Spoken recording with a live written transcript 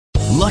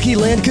Lucky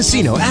Land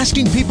Casino,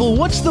 asking people,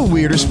 what's the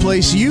weirdest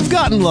place you've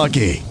gotten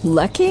lucky?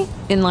 Lucky?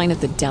 In line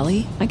at the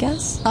deli, I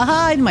guess?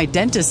 Aha, in my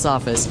dentist's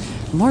office.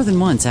 More than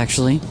once,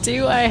 actually.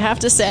 Do I have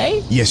to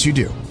say? Yes, you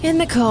do. In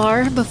the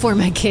car before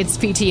my kids'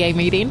 PTA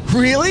meeting.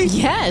 Really?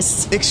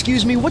 Yes.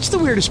 Excuse me, what's the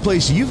weirdest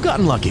place you've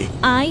gotten lucky?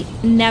 I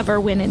never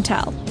win and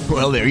tell.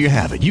 Well, there you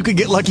have it. You can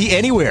get lucky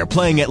anywhere,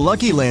 playing at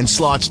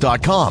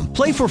LuckyLandSlots.com.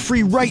 Play for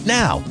free right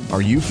now.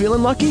 Are you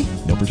feeling lucky?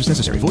 No purchase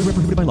necessary. Void where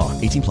prohibited by law.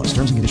 18 plus.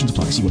 Terms and conditions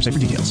apply. See website for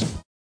details.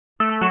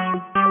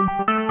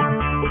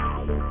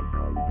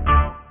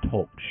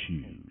 Talk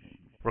shoes.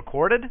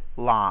 Recorded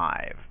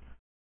live.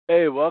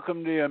 Hey,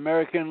 welcome to the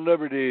American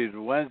Liberties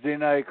Wednesday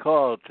night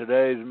call.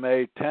 Today's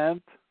May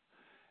 10th,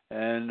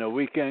 and the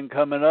weekend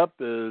coming up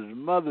is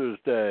Mother's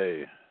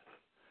Day.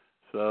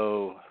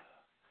 So,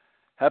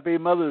 happy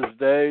Mother's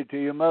Day to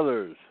your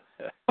mothers.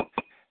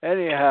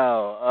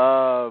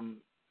 Anyhow,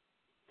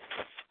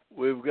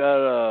 we've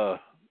got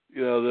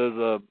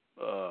there's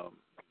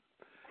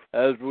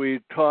as we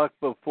talked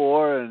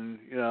before, and,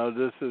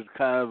 this is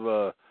kind of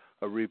a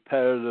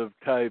repetitive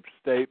type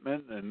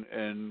statement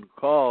and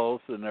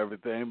calls and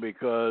everything,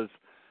 because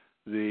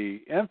the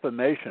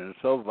information is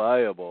so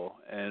valuable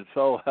and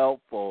so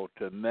helpful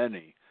to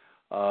many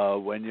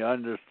when you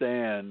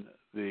understand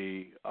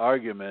the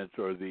arguments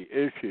or the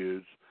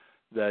issues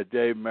that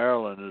Dave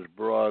Maryland has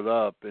brought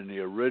up in the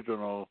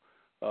original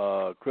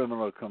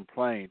criminal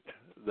complaint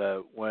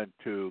that went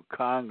to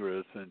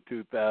Congress in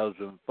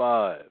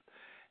 2005.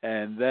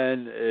 And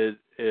then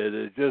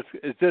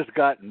it's just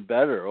gotten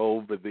better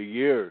over the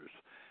years.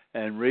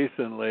 And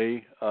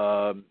recently,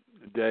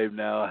 Dave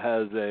now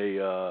has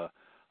a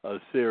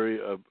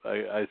series,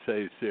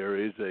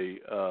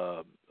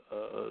 a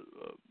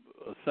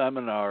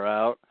seminar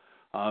out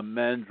on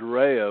mens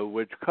rea,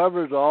 which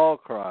covers all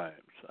crimes.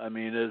 I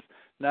mean, it's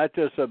not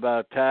just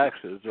about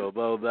taxes,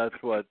 although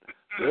that's what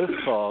this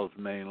call is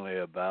mainly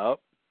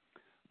about.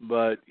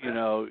 But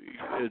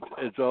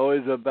it's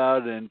always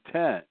about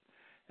intent.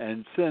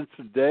 And since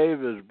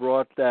Dave has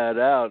brought that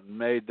out and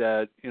made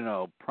that,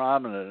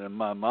 prominent in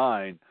my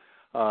mind,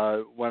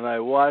 when I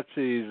watch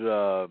these,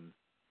 when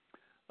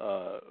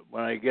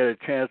I get a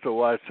chance to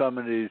watch some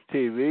of these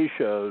TV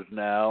shows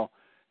now,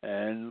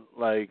 and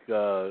like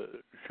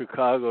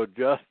Chicago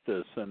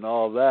Justice and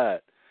all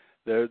that,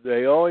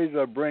 they always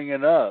are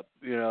bringing up,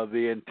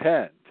 the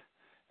intent,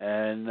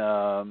 and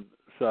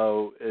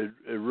so it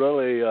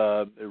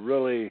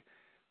really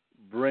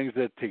brings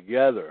it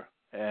together.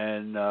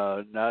 And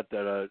not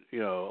that a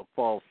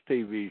false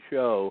TV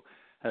show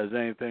has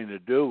anything to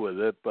do with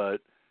it,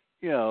 but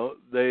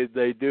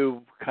they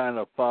do kind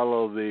of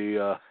follow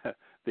the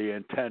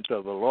intent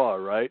of the law,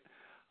 right?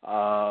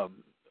 But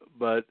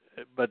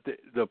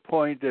the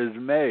point is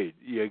made.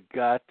 You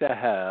got to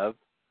have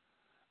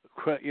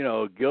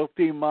a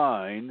guilty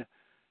mind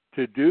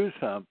to do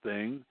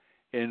something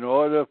in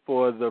order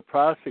for the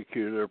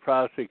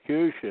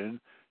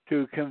prosecution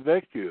to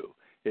convict you.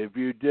 If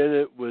you did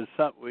it with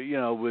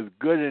with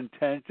good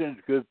intentions,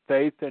 good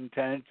faith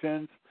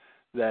intentions,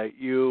 that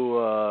you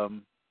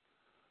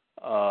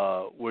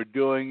were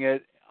doing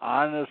it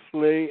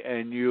honestly,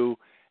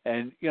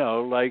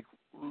 like,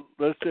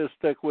 let's just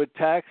stick with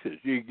taxes.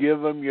 You give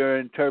them your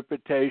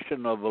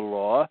interpretation of the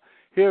law.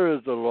 Here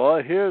is the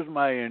law. Here's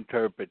my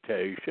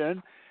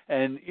interpretation,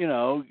 and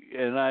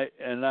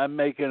I'm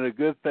making a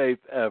good faith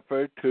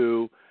effort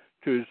to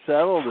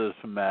settle this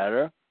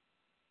matter.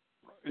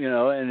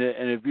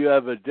 And if you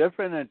have a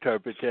different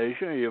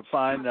interpretation, or you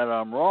find that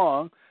I'm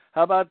wrong,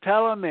 how about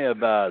telling me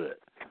about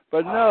it?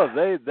 But no,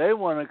 they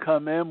want to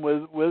come in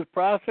with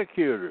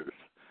prosecutors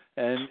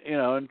and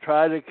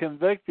try to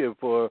convict you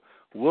for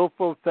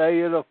willful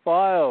failure to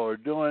file, or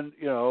doing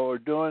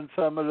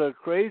some of the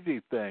crazy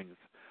things.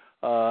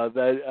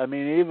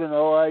 Even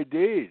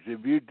OIDs,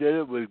 if you did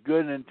it with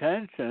good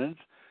intentions,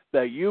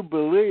 that you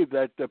believe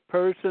that the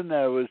person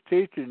that was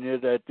teaching you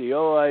that the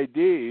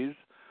OIDs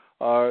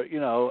are,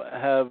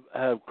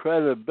 have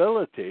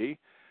credibility,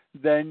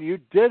 then you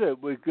did it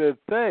with good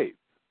faith.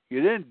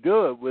 You didn't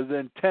do it with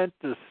intent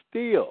to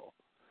steal.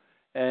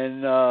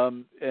 And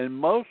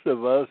most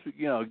of us,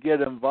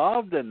 get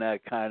involved in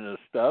that kind of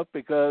stuff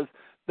because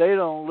they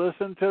don't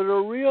listen to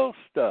the real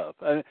stuff.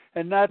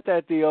 And not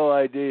that the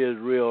OID is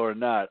real or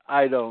not.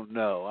 I don't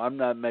know. I'm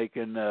not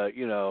making, I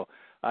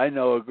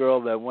know a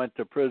girl that went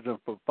to prison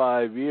for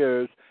 5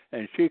 years,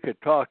 and she could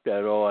talk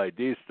that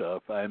OID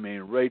stuff. I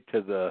mean, right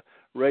to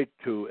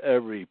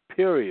every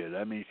period.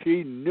 I mean,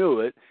 she knew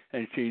it,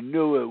 and she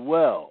knew it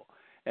well.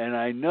 And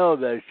I know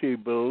that she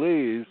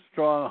believes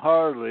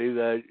strong-heartedly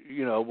that,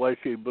 what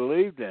she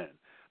believed in.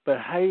 But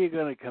how are you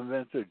going to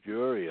convince a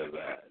jury of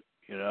that,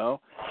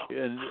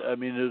 And,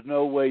 there's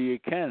no way you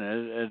can.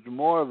 It's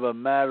more of a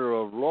matter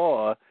of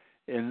law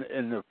in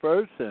the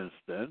first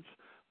instance.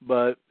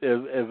 But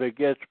if it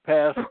gets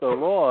past the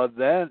law,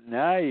 then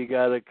now you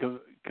got to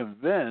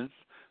convince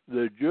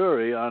the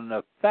jury on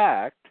the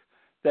fact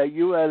that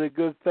you had a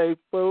good faith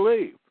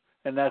belief.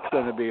 And that's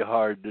going to be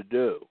hard to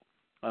do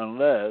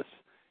unless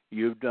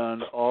you've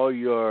done all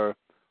your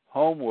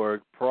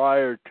homework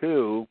prior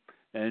to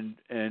and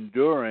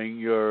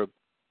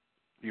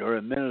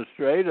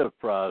creative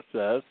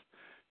process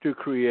to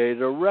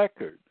create a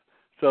record.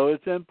 So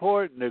it's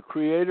important to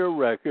create a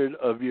record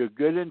of your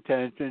good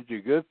intentions,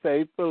 your good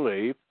faith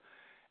belief,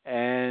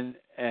 and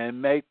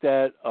make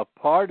that a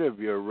part of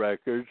your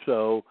record.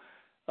 So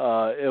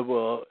it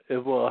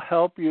will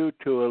help you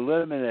to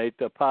eliminate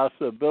the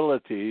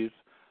possibilities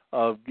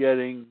of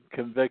getting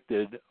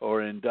convicted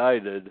or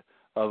indicted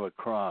of a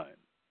crime.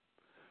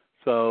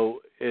 So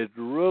it's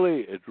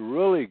really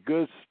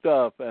good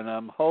stuff, and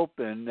I'm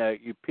hoping that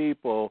you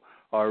people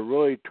are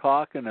really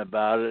talking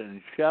about it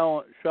and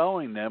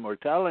showing them or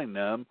telling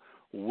them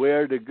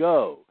where to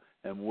go.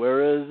 And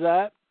where is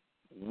that?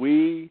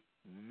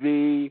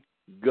 wevgov.com.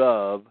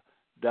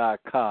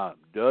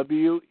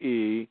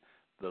 W-E,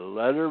 the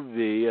letter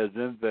V as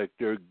in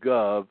Victor,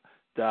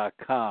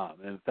 gov.com.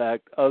 In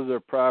fact,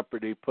 Other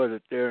Property put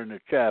it there in the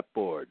chat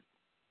board.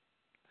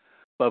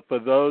 But for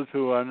those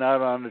who are not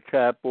on the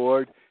chat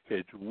board,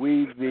 it's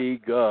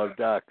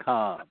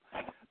wevgov.com.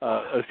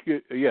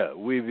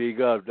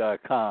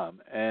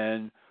 wevgov.com.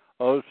 And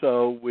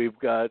also we've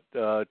got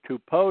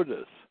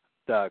tupotus.com.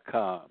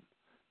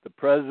 The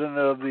President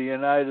of the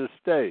United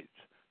States,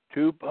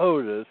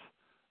 tupotus.com,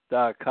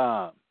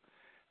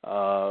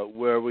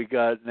 where we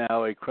got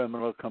now a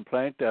criminal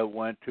complaint that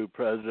went to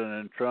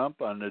President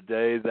Trump on the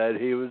day that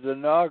he was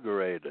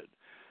inaugurated.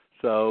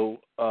 So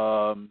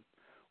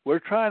we're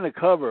trying to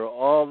cover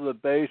all the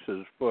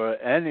bases for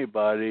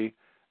anybody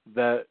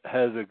that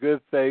has a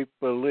good faith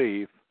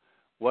belief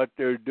what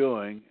they're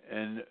doing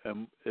and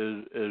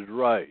is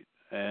right.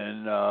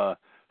 And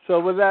so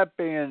with that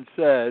being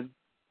said,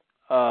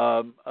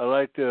 I'd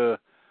like to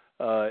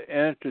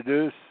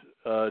introduce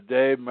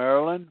Dave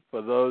Maryland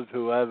for those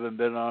who haven't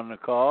been on the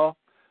call.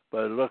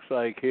 But it looks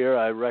like here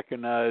I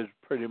recognize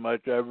pretty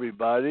much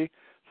everybody.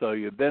 So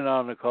you've been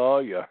on the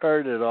call, you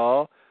heard it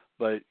all,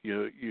 but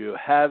you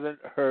haven't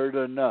heard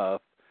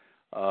enough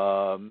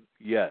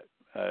yet.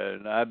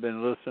 And I've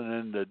been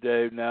listening to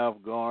Dave now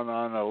going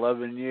on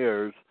 11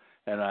 years,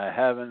 and I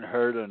haven't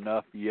heard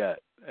enough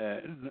yet.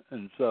 And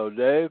so,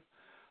 Dave,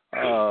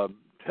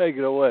 take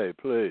it away,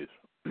 please.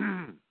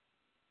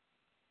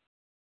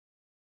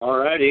 All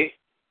righty.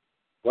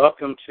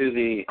 Welcome to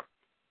the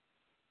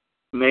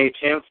May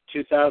 10th,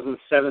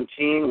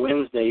 2017,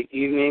 Wednesday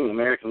evening,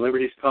 American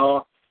Liberties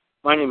Call.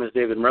 My name is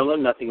David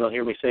Merlin. Nothing you'll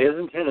hear me say is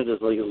intended as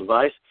legal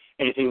advice.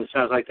 Anything that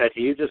sounds like that to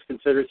you, just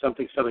consider it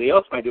something somebody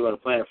else might do on a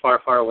planet far,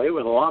 far away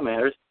where the law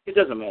matters. It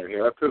doesn't matter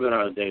here. I've proven it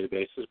on a daily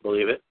basis,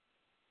 believe it.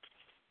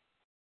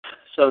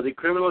 So the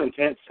criminal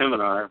intent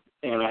seminar,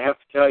 and I have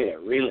to tell you,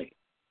 really,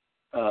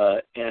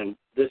 and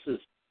this is,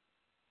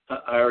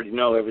 I already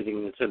know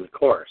everything that's in the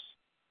course.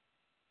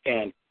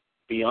 And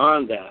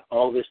beyond that,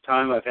 all this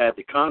time I've had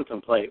to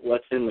contemplate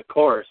what's in the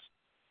course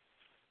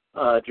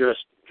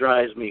just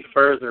drives me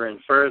further and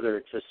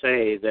further to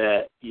say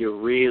that you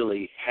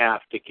really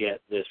have to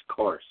get this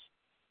course.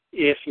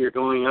 If you're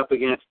going up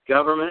against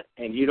government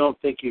and you don't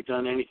think you've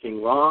done anything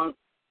wrong,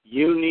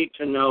 you need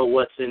to know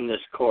what's in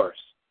this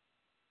course.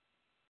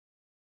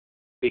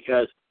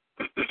 Because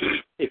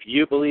if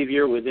you believe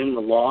you're within the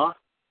law,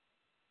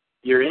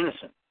 you're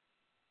innocent,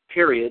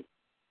 period.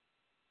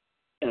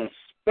 And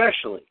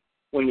especially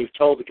when you've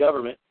told the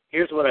government,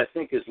 here's what I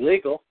think is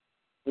legal,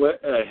 why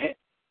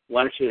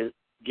don't you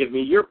give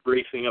me your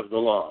briefing of the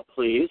law,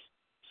 please,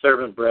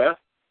 servant breath,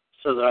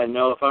 so that I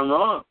know if I'm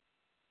wrong.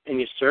 And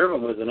you serve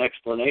them with an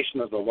explanation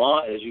of the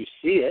law as you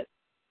see it.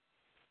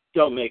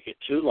 Don't make it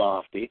too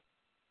lofty.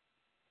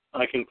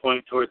 I can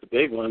point toward the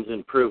big ones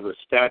and prove with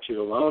statute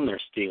alone they're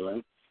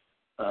stealing.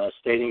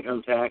 State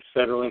income tax,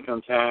 federal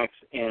income tax,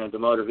 and the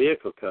motor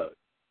vehicle code.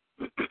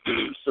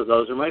 So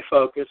those are my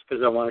focus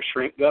because I want to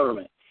shrink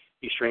government.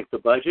 You shrink the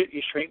budget,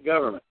 you shrink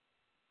government.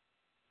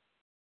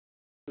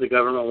 The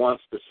government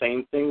wants the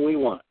same thing we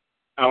want,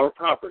 our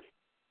property.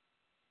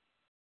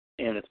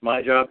 And it's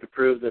my job to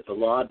prove that the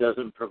law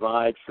doesn't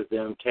provide for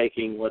them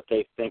taking what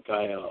they think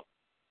I owe.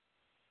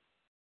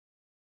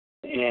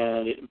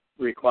 And it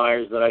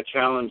requires that I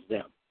challenge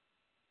them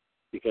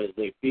because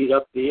they beat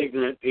up the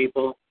ignorant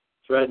people,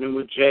 threaten them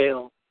with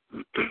jail,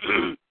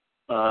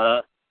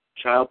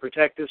 child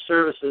protective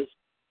services.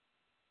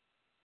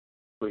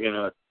 We're going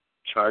to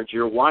charge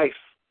your wife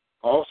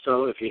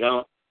also if you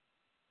don't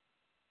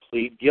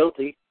plead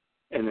guilty.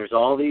 And there's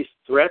all these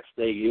threats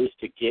they use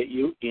to get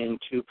you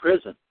into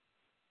prison.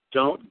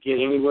 Don't get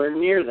anywhere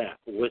near that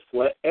with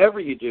whatever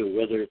you do,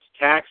 whether it's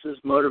taxes,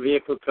 motor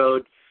vehicle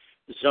code,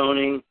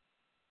 zoning,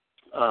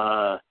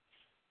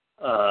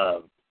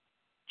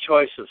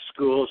 choice of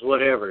schools,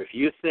 whatever. If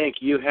you think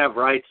you have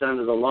rights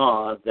under the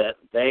law that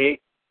they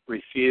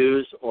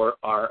refuse or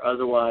are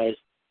otherwise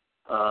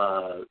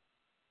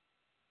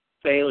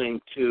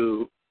failing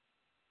to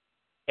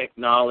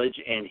acknowledge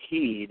and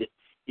heed,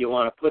 you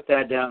want to put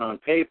that down on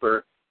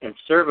paper and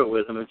serve it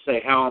with them and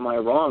say, how am I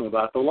wrong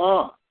about the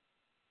law?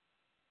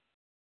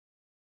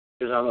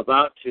 Because I'm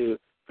about to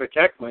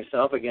protect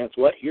myself against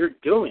what you're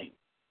doing,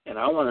 and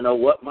I want to know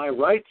what my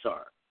rights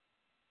are.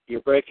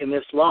 You're breaking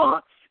this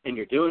law, and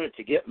you're doing it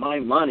to get my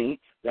money.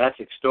 That's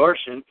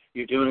extortion.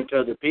 You're doing it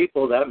to other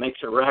people. That makes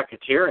it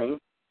racketeering,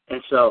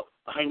 And so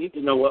I need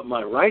to know what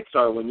my rights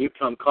are when you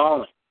come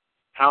calling.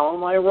 How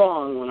am I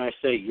wrong when I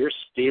say you're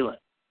stealing?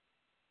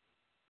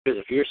 Because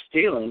if you're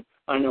stealing,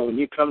 I know when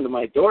you come to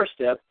my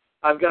doorstep,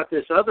 I've got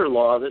this other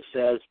law that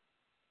says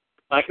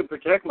I can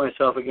protect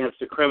myself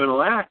against a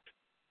criminal act.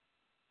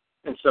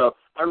 And so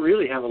I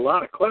really have a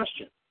lot of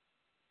questions.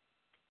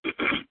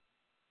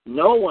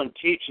 No one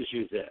teaches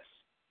you this,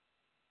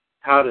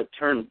 how to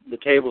turn the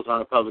tables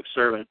on a public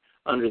servant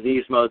under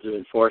these modes of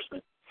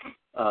enforcement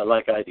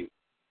like I do.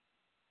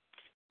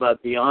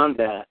 But beyond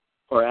that,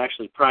 or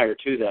actually prior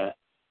to that,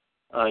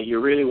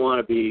 you really want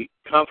to be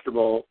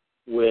comfortable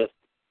with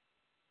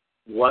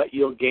what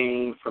you'll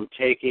gain from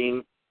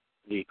taking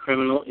the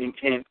criminal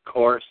intent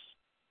course.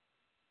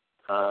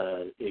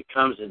 It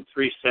comes in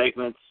 3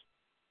 segments.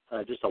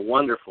 Just a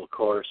wonderful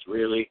course,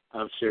 really.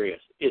 I'm serious.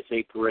 It's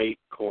a great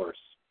course.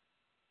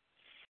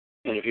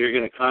 And if you're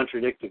going to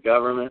contradict the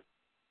government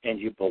and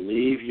you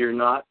believe you're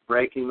not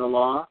breaking the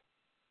law,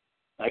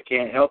 I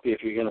can't help you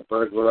if you're going to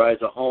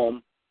burglarize a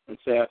home and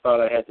say, I thought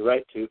I had the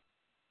right to.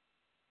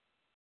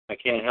 I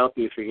can't help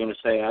you if you're going to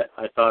say,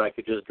 I thought I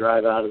could just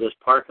drive out of this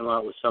parking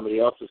lot with somebody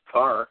else's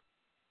car.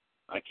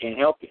 I can't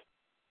help you.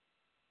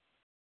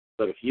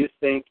 But if you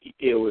think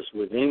it was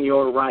within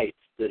your rights,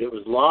 that it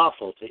was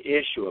lawful to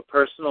issue a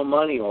personal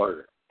money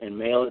order and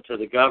mail it to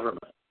the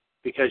government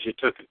because you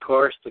took a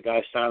course, the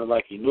guy sounded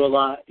like he knew a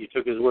lot, you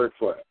took his word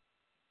for it.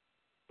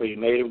 But you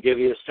made him give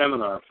you a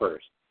seminar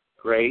first.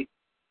 Great.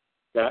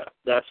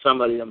 That's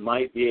somebody that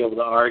might be able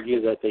to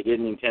argue that they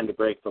didn't intend to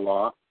break the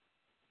law.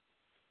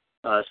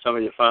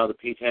 Somebody that filed a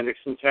Pete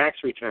Hendrickson tax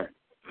return.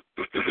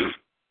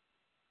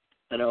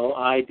 An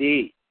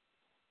OID.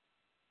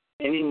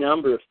 Any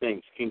number of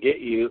things can get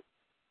you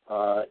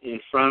in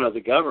front of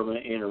the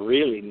government in a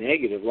really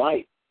negative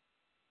light.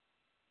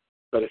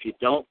 But if you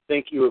don't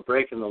think you were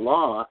breaking the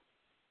law,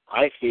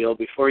 I feel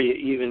before you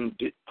even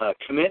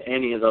commit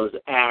any of those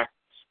acts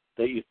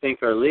that you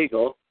think are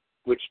legal,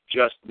 which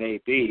just may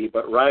be,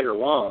 but right or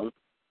wrong,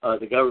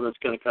 the government's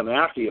going to come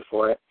after you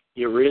for it.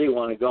 You really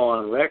want to go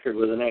on record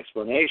with an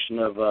explanation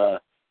of,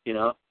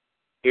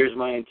 here's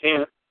my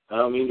intent. I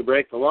don't mean to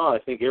break the law. I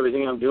think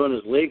everything I'm doing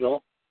is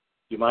legal.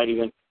 You might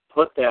even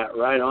put that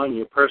right on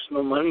your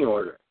personal money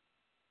order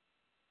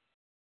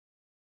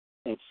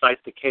and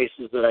cite the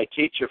cases that I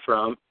teach you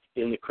from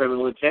in the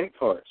criminal intent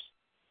course.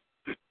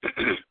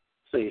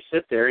 So you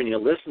sit there and you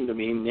listen to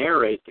me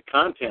narrate the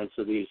contents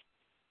of these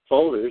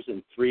folders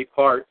in 3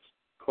 parts.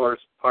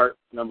 Course part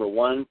number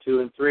 1,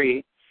 2, and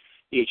 3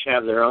 each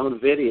have their own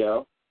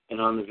video,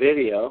 and on the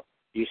video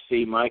you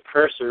see my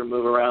cursor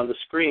move around the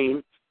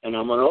screen, and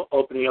I'm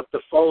opening up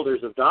the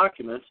folders of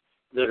documents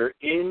that are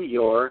in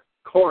your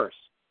course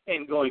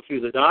and going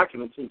through the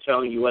documents and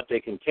telling you what they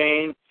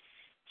contain.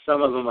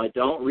 Some of them I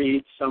don't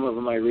read, some of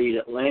them I read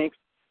at length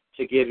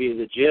to give you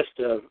the gist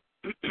of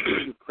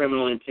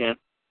criminal intent.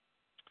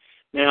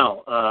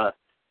 Now,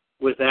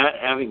 with that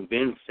having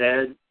been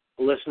said,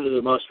 listen to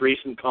the most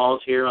recent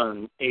calls here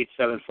on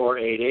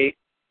 87488,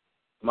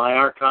 my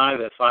archive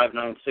at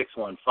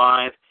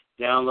 59615.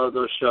 Download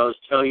those shows,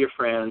 tell your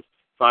friends,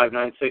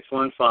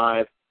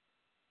 59615,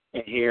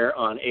 and here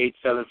on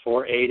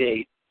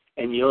 87488.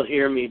 And you'll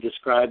hear me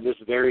describe this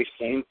very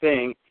same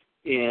thing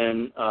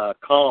in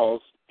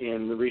calls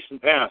in the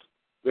recent past.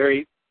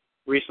 Very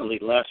recently,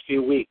 the last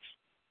few weeks,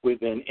 we've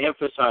been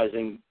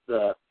emphasizing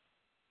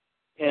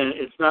and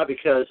it's not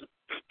because,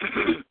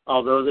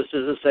 although this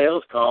is a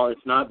sales call,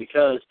 it's not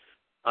because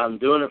I'm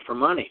doing it for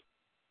money.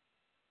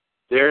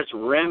 There's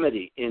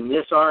remedy in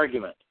this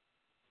argument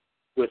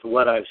with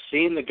what I've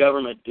seen the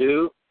government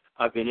do.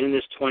 I've been in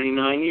this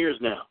 29 years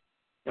now.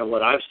 And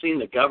what I've seen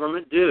the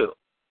government do,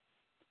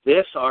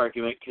 this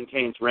argument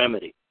contains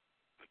remedy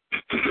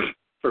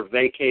for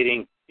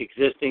vacating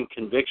existing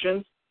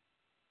convictions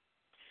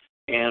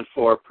and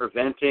for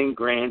preventing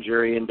grand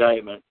jury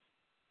indictment.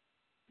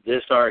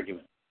 This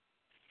argument.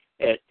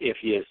 If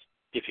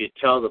you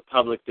tell the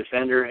public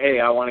defender, hey,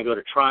 I want to go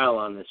to trial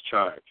on this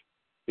charge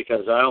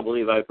because I don't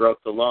believe I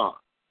broke the law.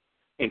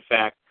 In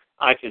fact,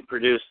 I can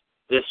produce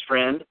this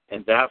friend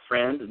and that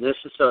friend and this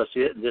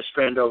associate and this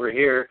friend over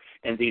here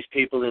and these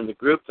people in the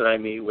group that I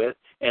meet with,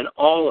 and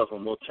all of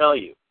them will tell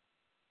you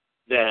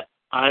that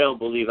I don't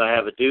believe I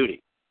have a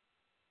duty.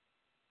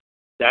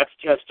 That's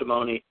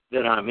testimony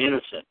that I'm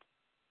innocent.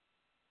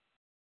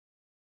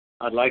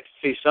 I'd like to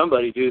see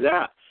somebody do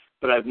that,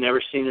 but I've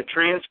never seen a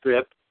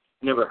transcript,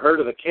 never heard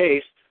of a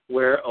case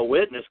where a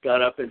witness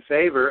got up in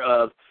favor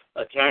of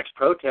a tax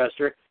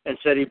protester and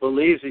said he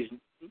believes he's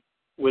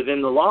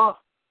within the law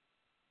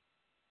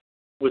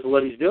with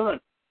what he's doing.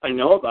 I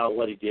know about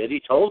what he did.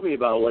 He told me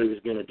about what he was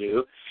going to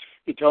do.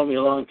 He told me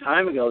a long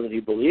time ago that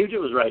he believed it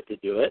was right to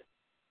do it.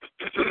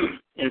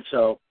 And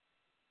so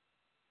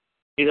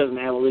he doesn't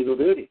have a legal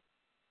duty.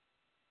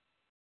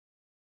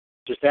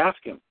 Just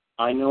ask him.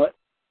 I know it.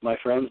 My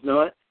friends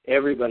know it.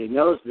 Everybody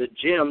knows that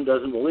Jim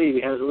doesn't believe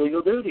he has a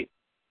legal duty.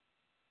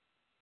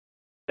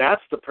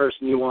 That's the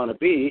person you want to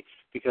be,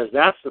 because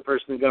that's the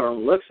person the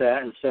government looks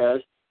at and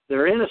says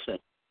they're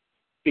innocent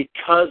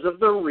because of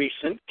the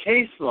recent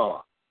case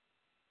law.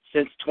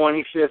 since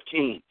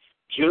 2015,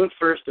 June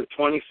 1st of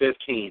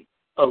 2015,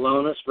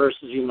 Alonis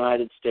versus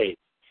United States,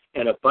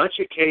 and a bunch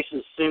of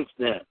cases since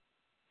then.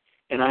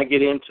 And I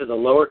get into the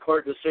lower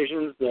court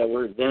decisions that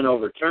were then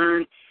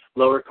overturned,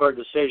 lower court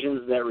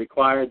decisions that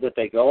required that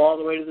they go all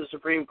the way to the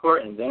Supreme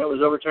Court, and then it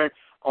was overturned.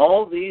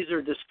 All these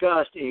are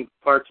discussed in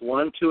parts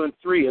 1, 2, and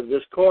 3 of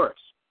this course.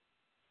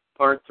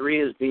 Part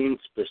 3 is being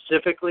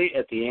specifically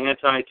at the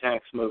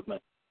anti-tax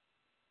movement.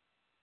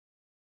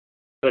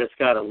 But it's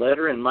got a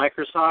letter in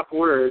Microsoft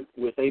Word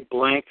with a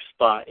blank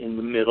spot in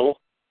the middle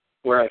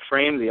where I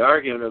frame the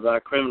argument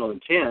about criminal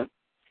intent,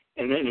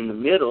 and then in the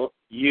middle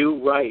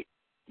you write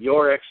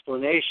your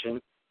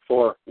explanation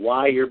for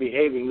why you're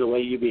behaving the way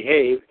you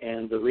behave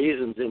and the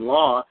reasons in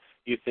law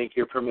you think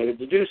you're permitted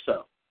to do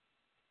so.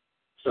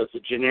 So it's a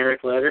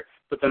generic letter,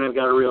 but then I've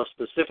got a real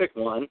specific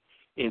one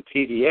in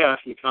PDF.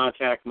 You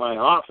contact my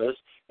office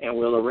and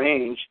we'll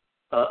arrange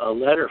a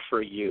letter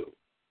for you,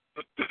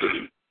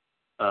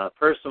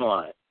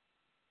 personalized,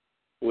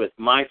 with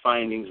my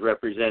findings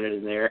represented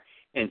in there,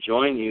 and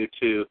join you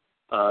to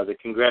the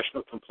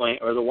congressional complaint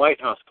or the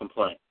White House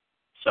complaint.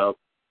 So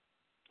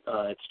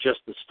it's just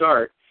the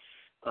start,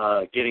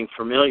 getting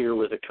familiar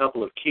with a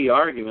couple of key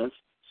arguments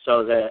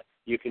so that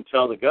you can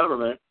tell the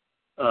government,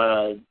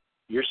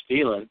 you're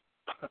stealing.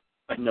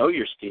 I know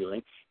you're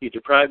stealing. You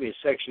deprived me of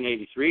Section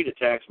 83 to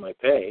tax my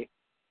pay.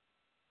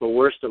 But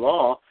worst of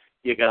all,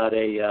 you got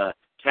a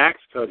tax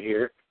code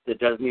here that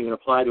doesn't even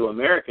apply to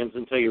Americans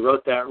until you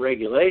wrote that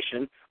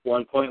regulation,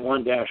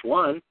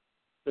 1.1-1,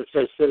 that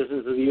says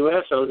citizens of the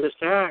U.S. owe this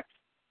tax.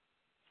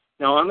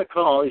 Now, on the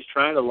call, he's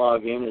trying to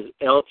log in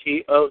as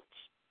LT Oates.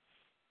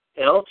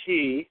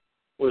 LT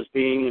was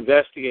being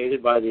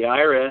investigated by the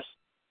IRS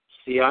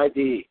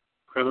CID,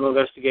 Criminal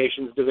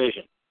Investigations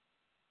Division.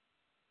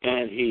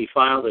 And he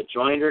filed a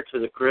joinder to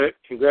the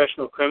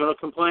Congressional Criminal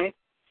Complaint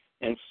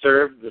and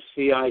served the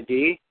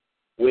CID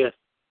with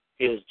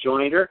his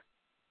joinder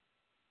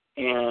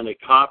and a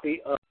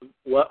copy of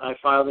what I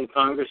filed in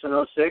Congress in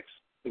 2006,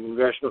 the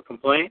Congressional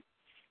Complaint,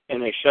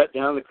 and they shut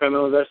down the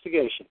criminal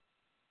investigation.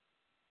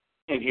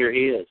 And here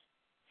he is.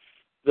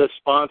 The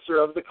sponsor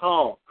of the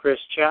call, Chris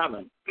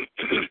Chapman,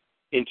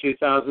 in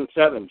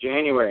 2007,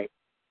 January,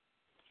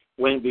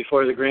 went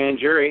before the grand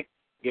jury,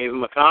 gave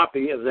him a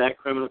copy of that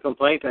criminal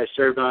complaint I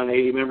served on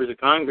 80 members of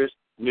Congress,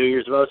 New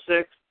Year's of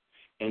 2006,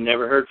 and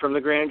never heard from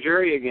the grand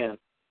jury again.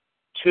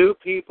 2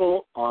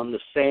 people on the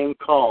same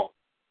call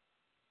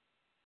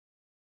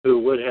who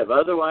would have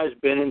otherwise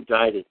been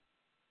indicted.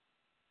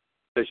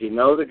 Because you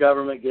know the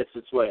government gets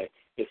its way.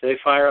 If they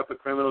fire up a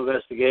criminal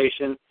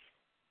investigation,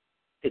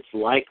 it's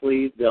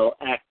likely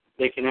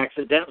they can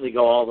accidentally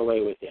go all the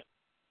way with you.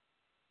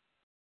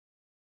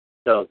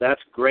 So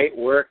that's great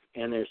work,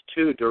 and there's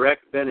 2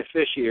 direct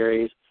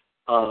beneficiaries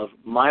of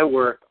my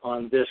work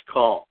on this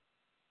call.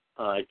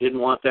 I didn't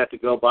want that to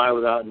go by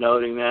without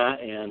noting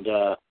that, and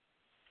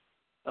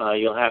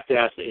you'll have to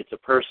ask, it's a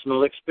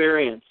personal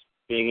experience,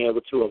 being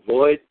able to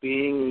avoid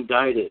being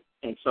indicted.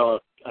 And so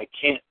I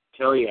can't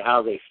tell you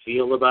how they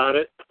feel about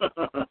it,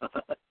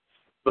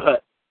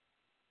 but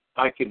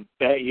I can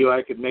bet you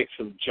I could make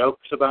some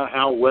jokes about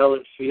how well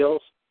it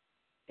feels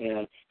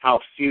and how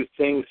few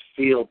things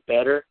feel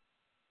better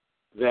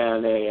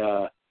than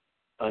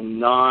a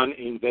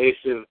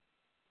non-invasive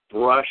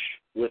brush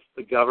with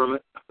the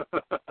government.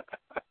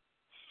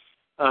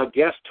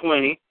 Guest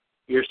 20,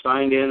 you're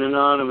signed in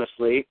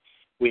anonymously.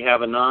 We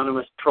have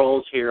anonymous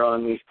trolls here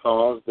on these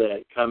calls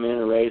that come in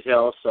and raise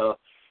hell, so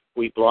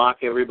we block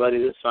everybody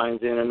that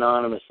signs in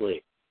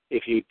anonymously.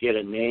 If you get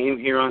a name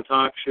here on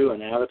TalkShoe,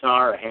 an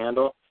avatar, a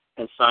handle,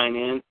 and sign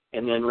in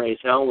and then raise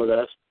hell with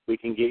us, we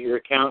can get your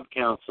account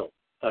canceled.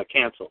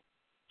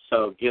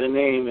 So get a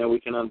name and we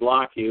can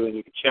unblock you and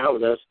you can chat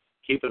with us,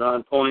 keep it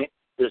on point.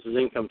 This is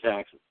income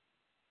taxes.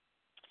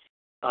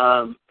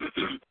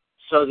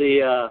 So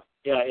the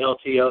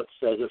LT Oates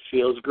says it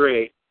feels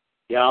great.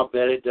 Yeah, I'll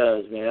bet it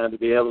does, man, to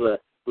be able to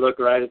look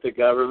right at the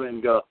government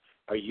and go,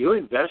 are you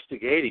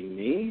investigating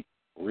me?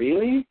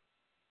 Really?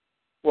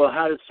 Well,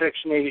 how did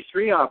Section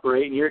 83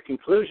 operate? In your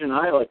conclusion,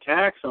 I owe a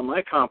tax on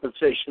my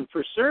compensation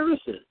for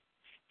services.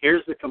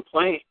 Here's the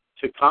complaint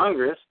to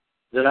Congress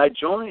that I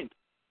joined.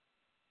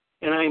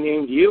 And I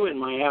named you in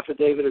my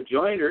affidavit of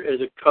joinder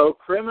as a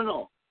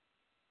co-criminal.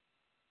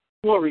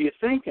 What were you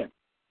thinking?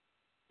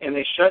 And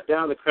they shut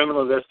down the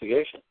criminal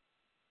investigation.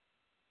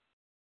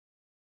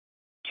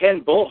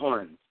 Ken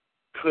Bullhorn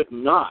could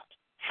not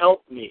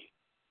help me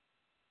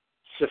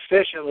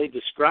sufficiently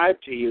describe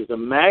to you the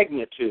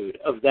magnitude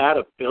of that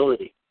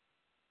ability.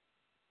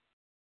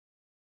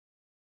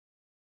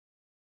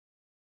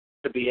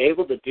 To be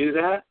able to do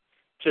that,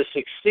 to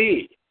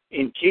succeed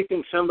in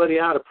keeping somebody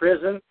out of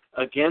prison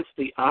against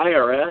the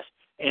IRS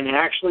and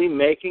actually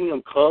making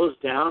them close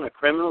down a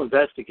criminal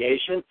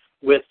investigation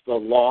with the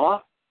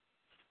law,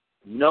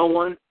 no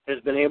one has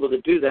been able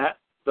to do that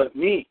but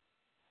me.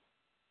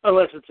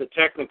 Unless it's a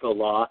technical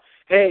law.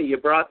 Hey, you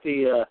brought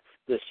the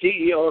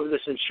CEO of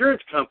this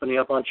insurance company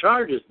up on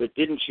charges, but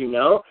didn't you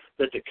know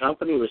that the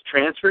company was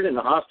transferred in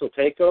a hostile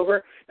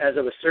takeover as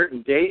of a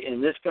certain date,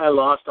 and this guy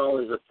lost all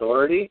his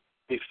authority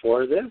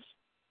before this?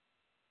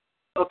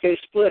 Okay,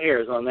 split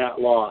hairs on that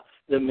law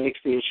that makes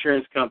the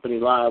insurance company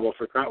liable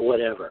for crime,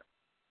 whatever.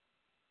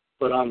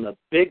 But on the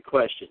big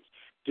questions,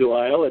 do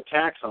I owe a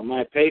tax on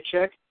my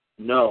paycheck?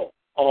 No.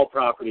 All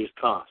property is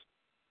cost.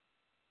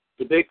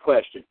 The big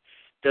question,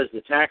 does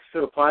the tax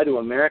code apply to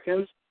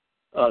Americans?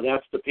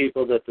 That's the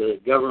people that the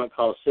government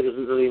calls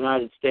citizens of the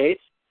United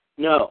States?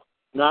 No,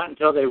 not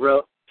until they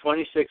wrote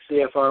 26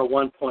 CFR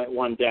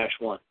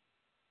 1.1-1.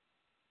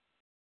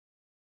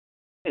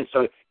 And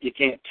so you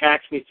can't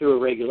tax me through a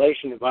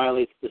regulation that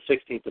violates the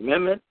 16th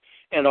Amendment,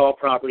 and all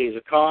property is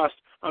a cost.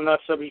 I'm not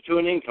subject to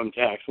an income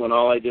tax when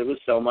all I did was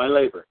sell my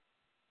labor.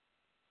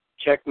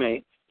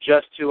 Checkmate,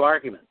 just two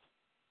arguments.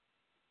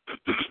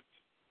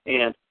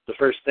 And the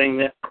first thing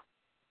that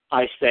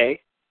I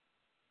say,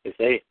 if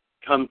they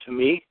come to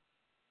me,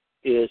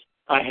 is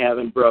I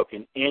haven't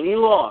broken any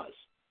laws.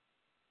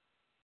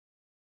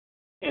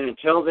 And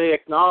until they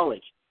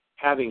acknowledge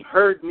having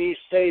heard me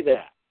say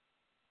that,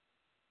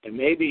 and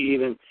maybe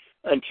even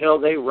until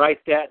they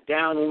write that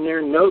down in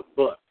their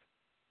notebook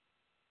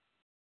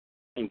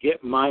and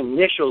get my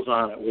initials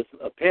on it with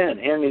a pen.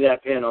 Hand me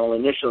that pen, I'll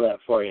initial that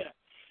for you.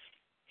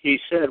 He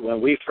said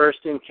when we first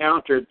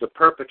encountered the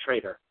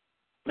perpetrator,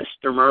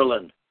 Mr.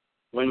 Merlin,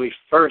 when we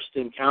first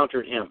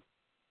encountered him,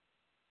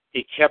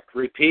 he kept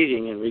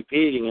repeating and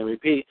repeating and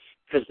repeating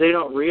because they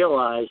don't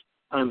realize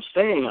I'm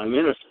saying I'm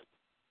innocent.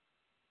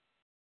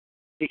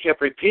 He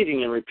kept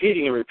repeating and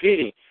repeating and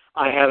repeating,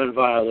 I haven't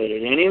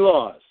violated any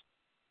laws.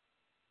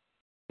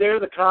 There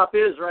the cop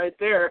is right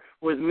there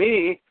with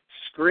me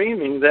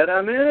screaming that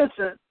I'm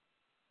innocent,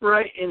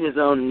 right in his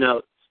own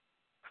notes.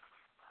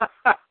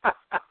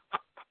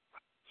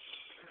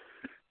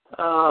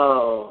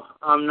 Oh,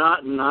 I'm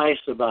not nice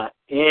about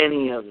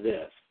any of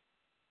this.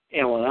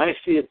 And when I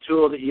see a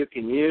tool that you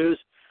can use,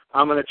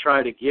 I'm going to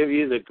try to give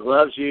you the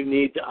gloves you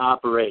need to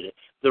operate it,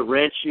 the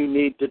wrench you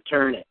need to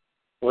turn it,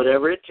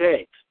 whatever it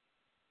takes.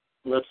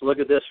 Let's look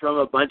at this from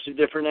a bunch of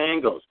different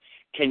angles.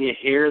 Can you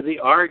hear the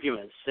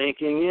argument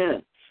sinking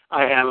in?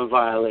 I haven't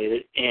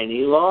violated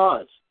any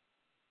laws.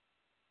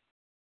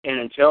 And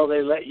until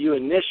they let you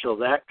initial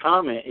that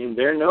comment in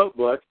their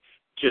notebook,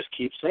 just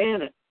keep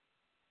saying it.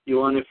 You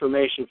want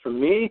information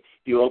from me,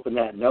 you open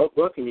that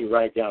notebook and you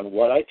write down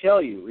what I tell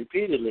you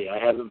repeatedly.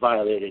 I haven't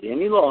violated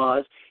any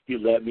laws. You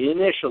let me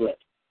initial it.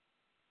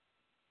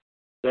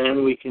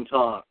 Then we can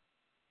talk.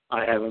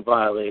 I haven't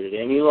violated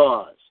any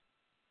laws.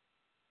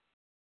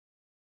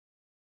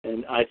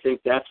 And I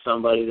think that's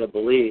somebody that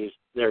believes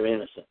they're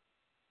innocent.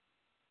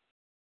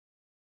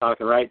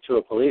 Talking right to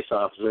a police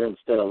officer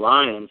instead of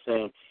lying and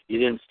saying, you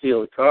didn't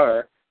steal the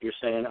car, you're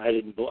saying I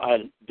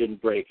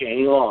didn't break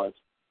any laws.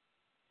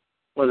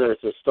 Whether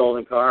it's a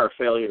stolen car or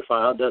failure to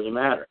file, it doesn't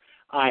matter.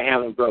 I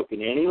haven't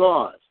broken any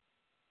laws.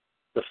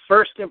 The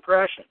first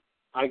impression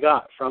I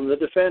got from the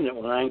defendant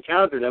when I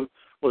encountered him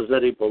was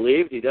that he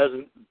believed he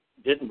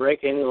didn't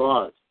break any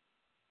laws.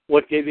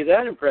 What gave you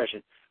that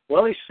impression?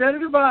 Well, he said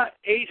it about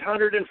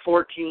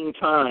 814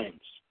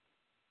 times.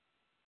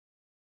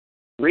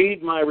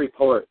 Read my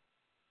report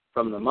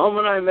from the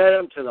moment I met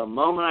him to the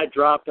moment I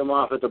dropped him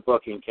off at the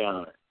booking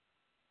counter.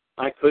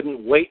 I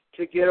couldn't wait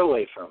to get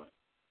away from it.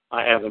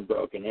 I haven't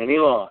broken any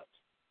laws.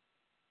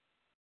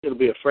 It'll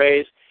be a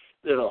phrase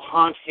that'll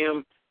haunt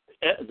him,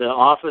 the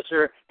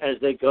officer, as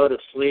they go to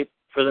sleep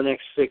for the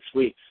next 6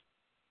 weeks.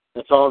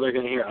 That's all they're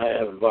going to hear. I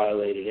haven't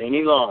violated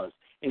any laws.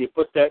 And you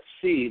put that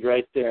seed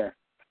right there.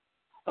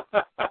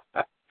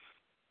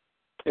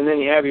 And then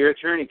you have your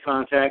attorney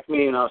contact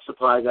me, and I'll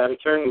supply that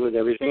attorney with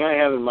everything I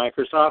have in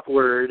Microsoft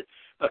Word,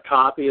 a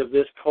copy of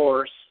this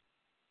course,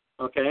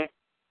 okay?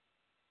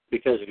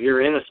 Because if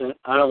you're innocent,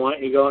 I don't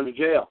want you going to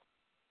jail.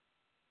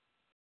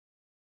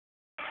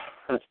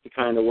 That's the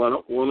kind of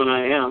woman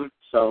I am.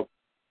 So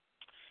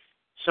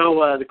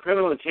the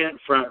criminal intent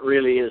front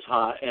really is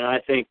hot, and I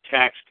think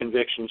tax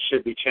convictions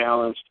should be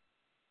challenged.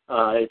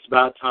 It's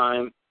about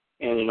time.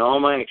 And in all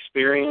my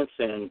experience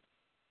and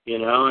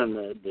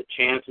the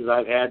chances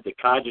I've had to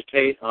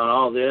cogitate on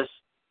all this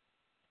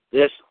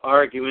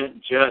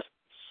argument just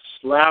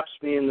slaps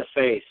me in the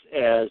face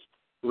as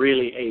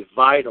really a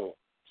vital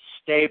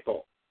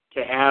staple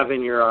to have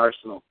in your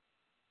arsenal.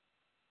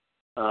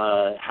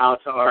 How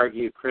to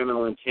argue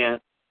criminal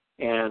intent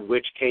and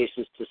which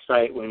cases to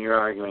cite when you're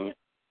arguing it.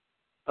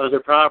 Other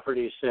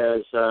property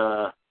says,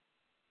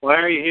 why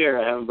are you here?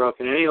 I haven't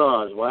broken any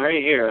laws. Why are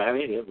you here? I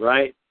haven't,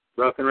 right?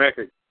 Broken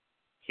record.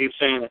 Keep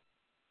saying it.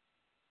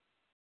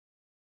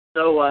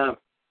 So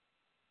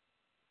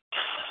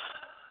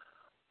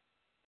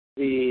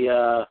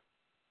the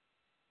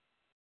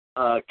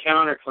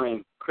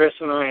counterclaim. Chris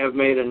and I have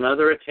made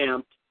another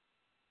attempt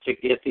to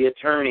get the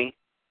attorney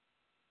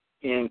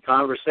in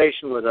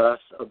conversation with us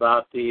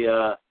about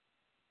the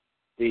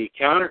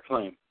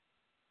counterclaim.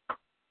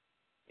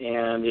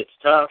 And it's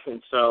tough,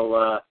 and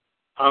so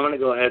I'm going to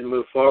go ahead and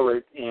move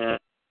forward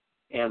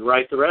and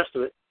write the rest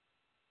of it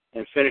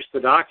and finish the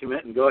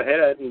document and go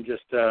ahead and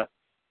just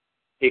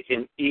he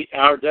can eat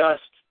our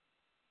dust.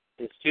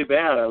 It's too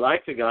bad. I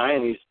like the guy,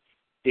 and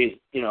he's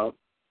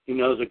he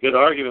knows a good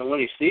argument when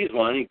he sees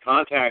one. He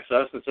contacts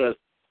us and says,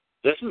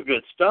 this is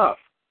good stuff.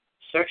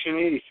 Section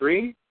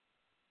 83?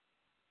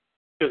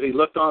 Because he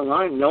looked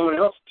online, no one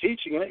else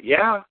teaching it.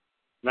 Yeah,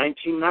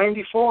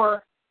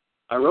 1994.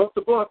 I wrote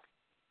the book.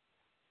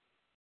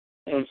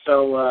 And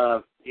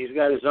so he's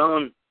got his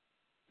own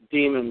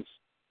demons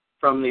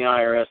from the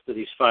IRS that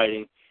he's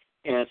fighting.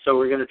 And so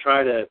we're going to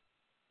try to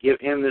give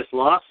him this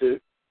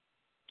lawsuit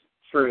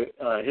for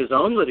his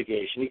own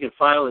litigation. He can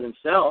file it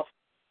himself,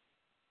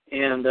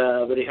 and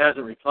but he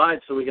hasn't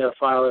replied, so we got to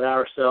file it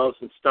ourselves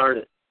and start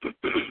it.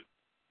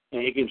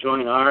 And he can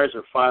join ours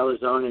or file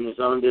his own in his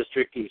own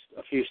district. He's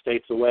a few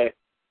states away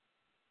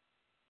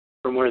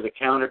from where the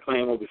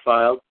counterclaim will be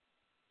filed.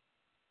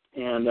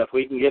 And if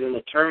we can get an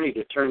attorney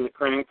to turn the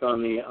crank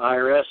on the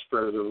IRS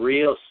for the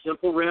real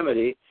simple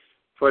remedy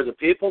for the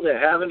people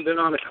that haven't been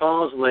on the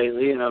calls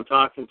lately, and I'm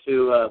talking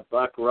to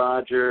Buck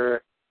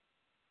Roger,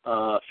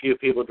 a few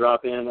people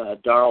drop in,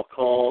 Darrell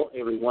Cole,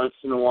 every once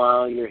in a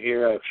while you're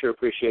here. I sure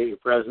appreciate your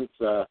presence.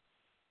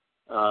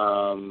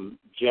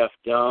 Jeff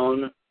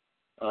Doan,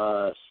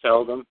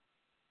 seldom.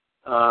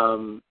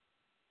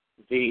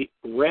 The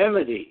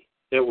remedy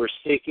that we're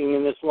seeking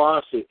in this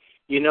lawsuit,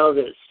 you know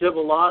that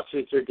civil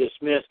lawsuits are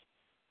dismissed.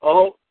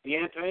 Oh, the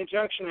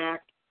Anti-Injunction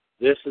Act.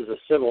 This is a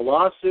civil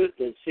lawsuit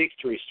that seeks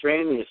to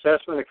restrain the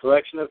assessment and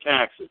collection of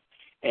taxes.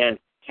 And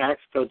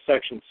Tax Code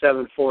Section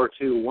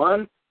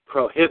 7421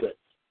 prohibits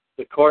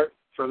the court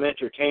from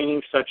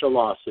entertaining such a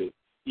lawsuit.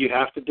 You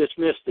have to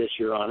dismiss this,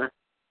 Your Honor.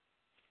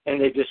 And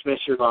they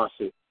dismiss your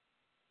lawsuit.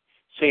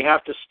 So you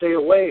have to stay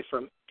away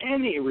from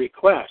any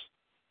request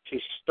to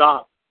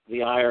stop the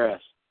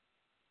IRS.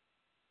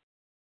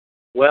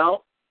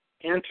 Well,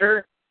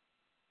 enter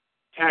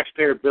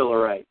Taxpayer Bill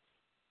of Rights.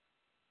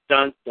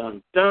 Dun,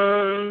 dun,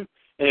 dun.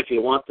 And if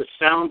you want the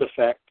sound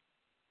effect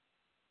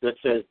that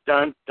says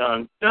dun,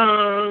 dun,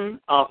 dun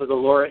off of the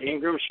Laura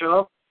Ingraham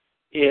Show,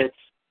 it's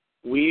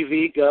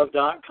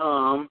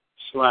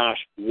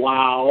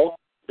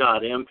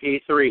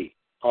weavgov.com/wow.mp3.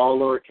 All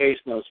lowercase,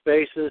 no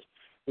spaces.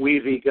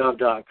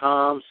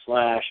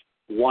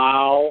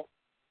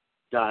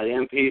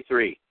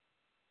 weavgov.com/wow.mp3.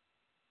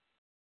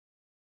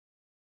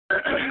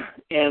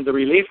 And the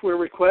relief we're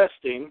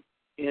requesting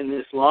in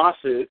this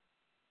lawsuit,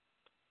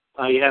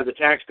 you have the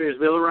Taxpayers'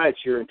 Bill of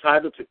Rights. You're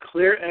entitled to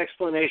clear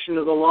explanation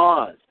of the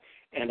laws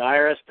and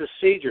IRS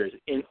procedures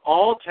in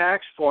all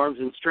tax forms,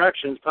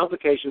 instructions,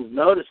 publications,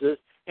 notices,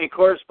 and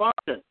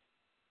correspondence.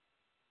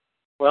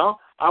 Well,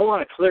 I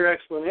want a clear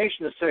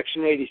explanation of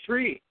Section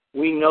 83.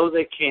 We know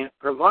they can't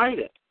provide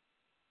it,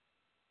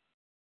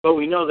 but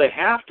we know they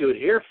have to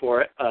adhere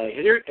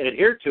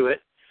to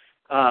it.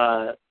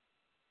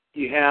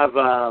 You have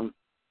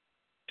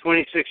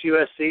 26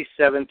 U.S.C.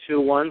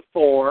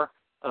 7214,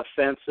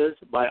 offenses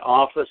by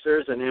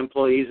officers and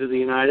employees of the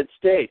United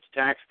States.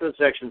 Tax Code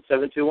Section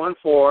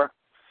 7214,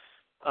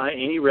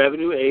 any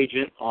revenue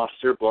agent,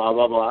 officer, blah,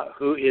 blah, blah,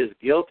 who is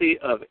guilty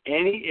of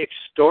any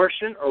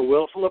extortion or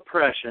willful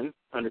oppression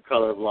under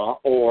color of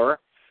law, or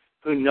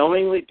who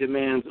knowingly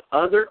demands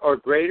other or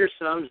greater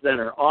sums than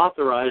are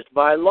authorized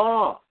by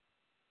law,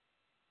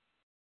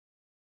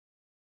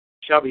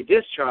 shall be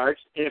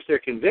discharged, and if they're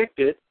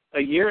convicted,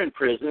 a year in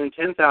prison and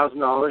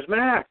 $10,000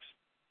 max.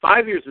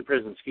 5 years in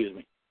prison,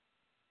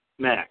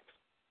 max.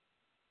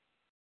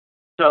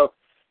 So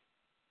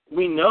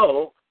we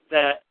know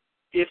that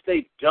if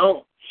they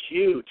don't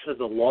hew to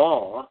the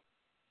law,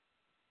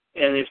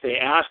 and if they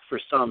ask for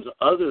sums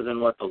other than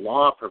what the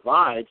law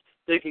provides,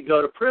 they could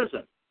go to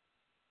prison.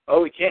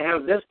 Oh, we can't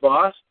have this,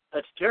 boss.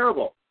 That's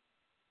terrible.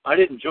 I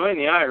didn't join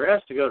the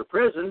IRS to go to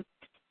prison.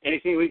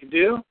 Anything we can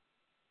do?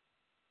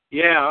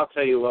 Yeah, I'll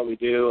tell you what we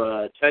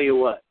do.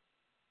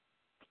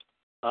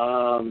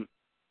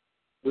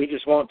 We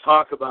just won't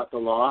talk about the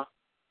law,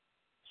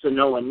 so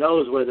no one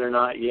knows whether or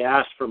not you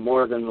asked for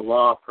more than the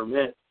law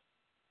permits.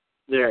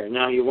 There,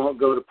 now you won't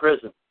go to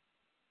prison.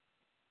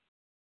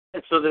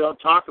 And so they don't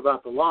talk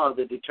about the law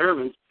that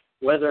determines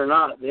whether or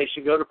not they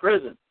should go to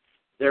prison.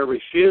 Their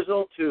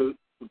refusal to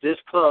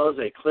disclose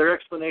a clear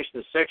explanation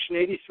of Section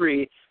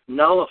 83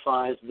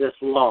 nullifies this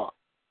law,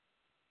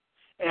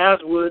 as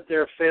would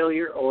their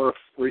failure or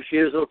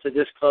refusal to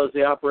disclose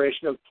the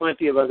operation of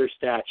plenty of other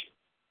statutes.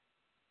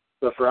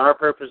 But for our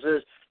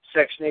purposes,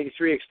 Section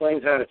 83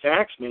 explains how to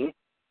tax me.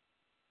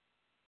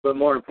 But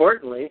more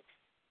importantly,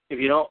 if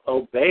you don't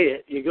obey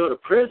it, you go to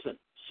prison,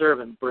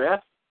 servant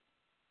breath.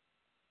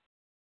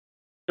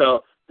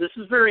 So this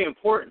is very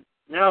important.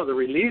 Now, the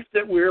relief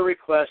that we're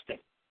requesting,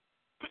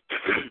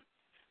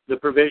 the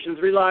provisions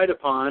relied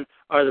upon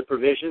are the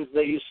provisions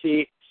that you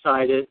see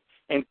cited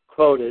and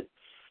quoted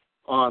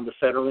on the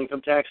federal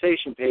income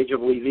taxation page of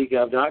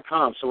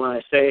weavgov.com. So when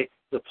I say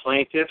the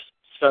plaintiff's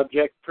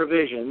subject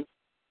provisions,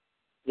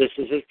 this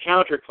is his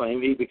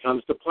counterclaim. He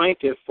becomes the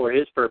plaintiff for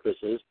his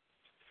purposes.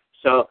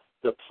 So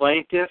the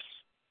plaintiff's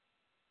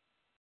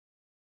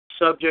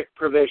subject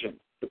provision,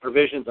 the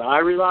provisions I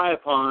rely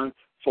upon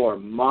for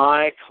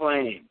my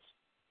claims.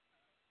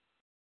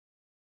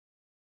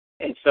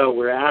 And so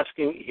we're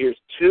asking, here's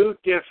two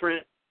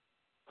different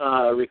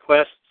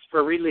requests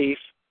for relief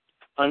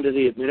under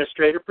the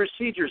Administrative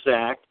Procedures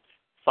Act,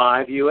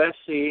 5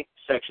 U.S.C.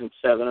 Section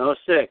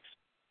 706.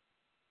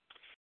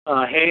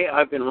 Hey,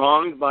 I've been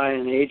wronged by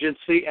an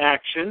agency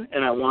action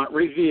and I want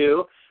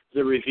review.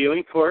 The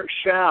reviewing court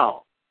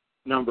shall,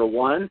 number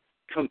 1,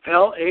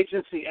 compel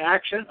agency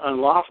action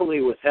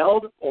unlawfully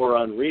withheld or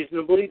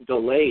unreasonably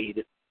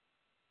delayed.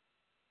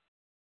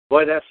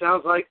 Boy, that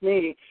sounds like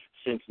me.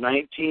 Since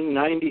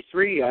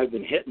 1993, I've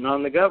been hitting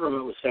on the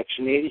government with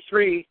Section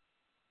 83.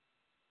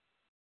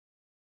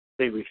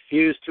 They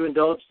refuse to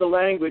indulge the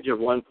language of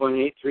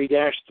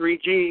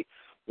 1.83-3G,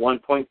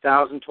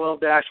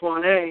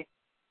 1.1012-1A,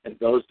 and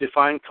those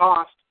define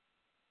cost.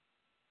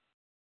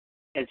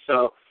 And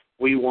so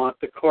we want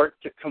the court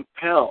to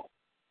compel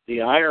the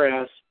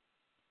IRS,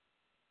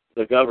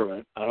 the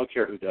government, I don't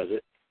care who does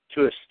it,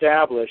 to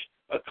establish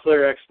a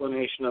clear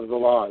explanation of the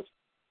laws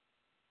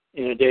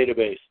in a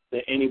database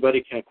that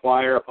anybody can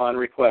acquire upon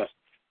request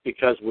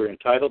because we're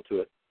entitled to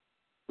it,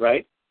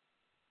 right?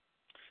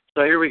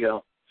 So here we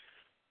go.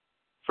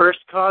 First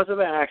cause of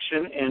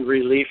action and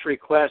relief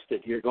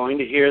requested. You're going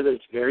to hear that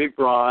it's very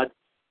broad.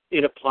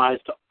 It applies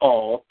to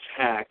all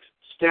tax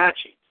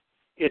statutes.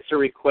 It's a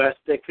request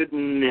they could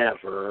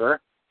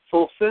never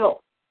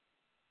fulfill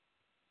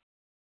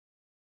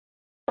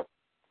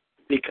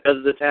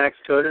because the tax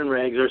code and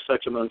regs are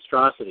such a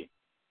monstrosity.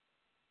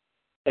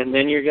 And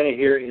then you're going to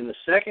hear in the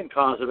second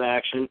cause of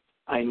action,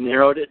 I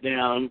narrowed it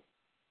down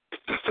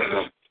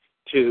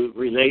to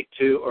relate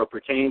to or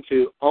pertain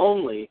to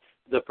only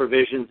the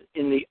provisions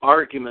in the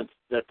argument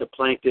that the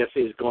plaintiff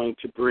is going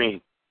to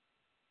bring.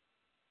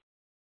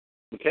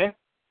 Okay?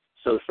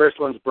 So the first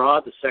one's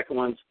broad, the second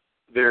one's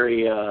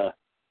very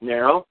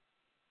narrow.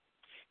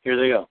 Here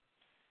they go.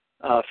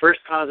 First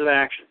cause of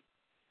action.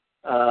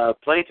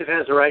 Plaintiff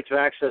has a right to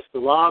access the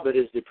law but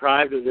is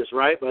deprived of this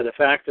right by the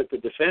fact that the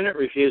defendant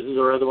refuses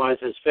or otherwise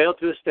has failed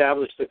to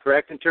establish the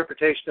correct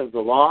interpretation of the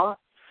law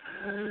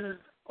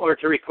or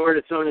to record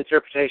its own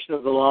interpretation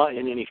of the law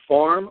in any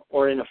form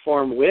or in a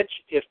form which,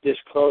 if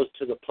disclosed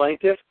to the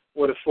plaintiff,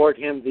 would afford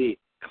him the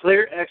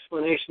clear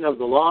explanation of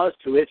the laws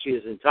to which he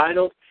is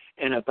entitled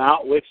and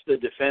about which the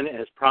defendant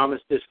has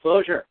promised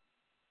disclosure.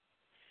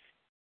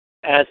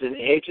 As an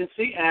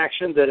agency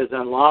action that is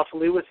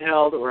unlawfully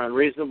withheld or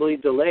unreasonably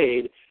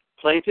delayed,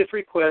 plaintiff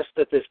requests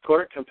that this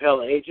court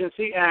compel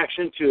agency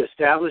action to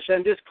establish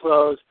and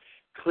disclose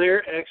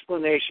clear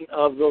explanation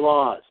of the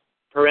laws,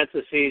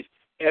 parentheses,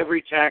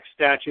 every tax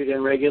statute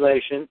and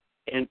regulation,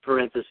 end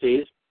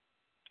parentheses,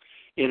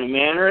 in a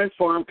manner and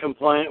form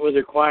compliant with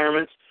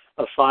requirements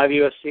of 5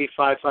 U.S.C.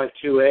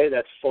 552A,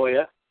 that's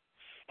FOIA,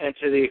 and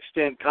to the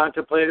extent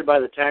contemplated by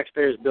the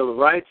Taxpayers' Bill of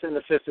Rights and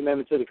the Fifth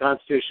Amendment to the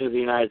Constitution of the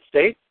United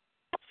States.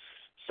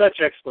 Such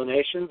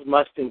explanations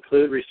must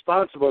include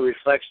responsible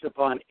reflection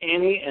upon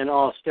any and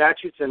all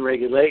statutes and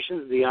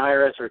regulations the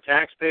IRS or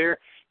taxpayer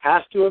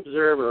has to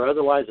observe or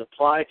otherwise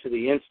apply to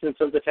the instance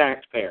of the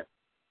taxpayer.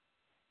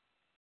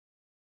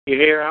 You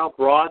hear how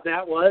broad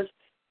that was?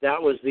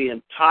 That was the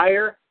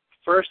entire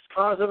first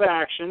cause of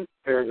action,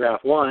 paragraph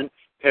 1.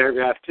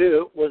 Paragraph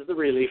 2 was the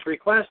relief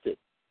requested.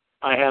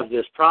 I have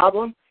this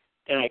problem,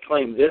 and I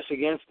claim this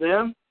against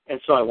them, and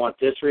so I want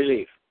this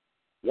relief.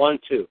 1,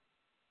 2.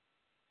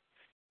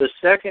 The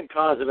second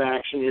cause of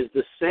action is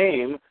the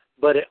same,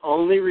 but it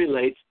only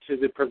relates to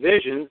the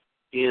provisions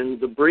in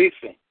the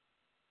briefing.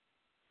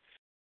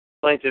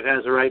 Plaintiff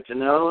has a right to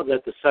know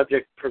that the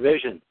subject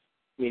provision,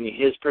 meaning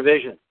his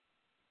provision,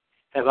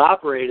 have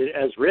operated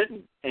as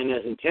written and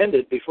as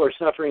intended before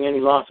suffering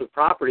any loss of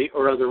property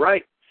or other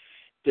right.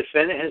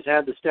 Defendant has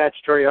had the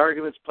statutory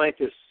arguments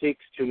plaintiff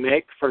seeks to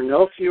make for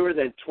no fewer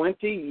than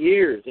 20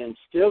 years and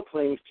still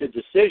clings to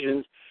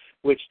decisions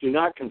which do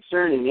not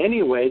concern in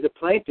any way the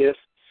plaintiff's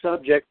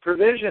subject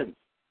provisions.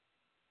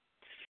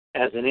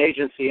 As an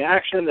agency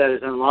action that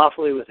is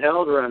unlawfully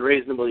withheld or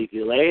unreasonably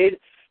delayed,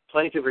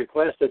 plaintiff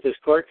requests that this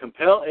court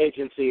compel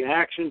agency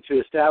action to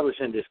establish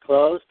and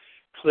disclose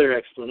clear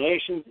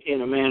explanations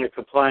in a manner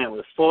compliant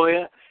with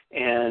FOIA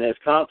and as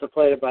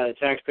contemplated by the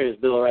Taxpayers'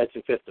 Bill of Rights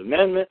and Fifth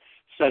Amendment.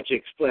 Such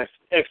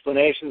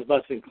explanations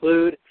must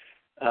include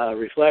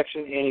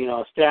reflection in any and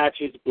all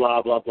statutes,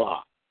 blah, blah,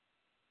 blah.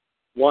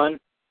 1,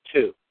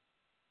 2.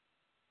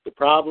 The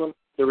problem,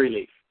 the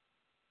relief.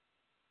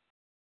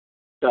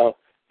 So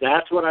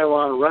that's what I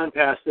want to run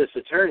past this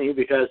attorney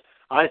because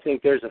I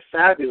think there's a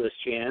fabulous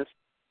chance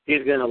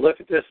he's going to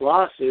look at this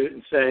lawsuit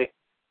and say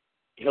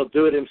he'll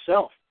do it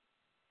himself.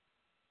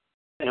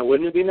 And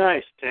wouldn't it be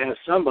nice to have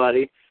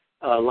somebody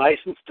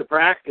licensed to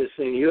practice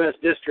in U.S.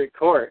 District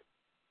Court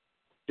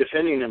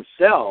defending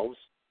themselves,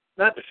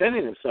 not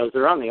defending themselves,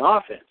 they're on the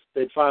offense.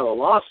 They'd file a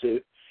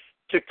lawsuit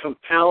to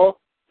compel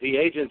the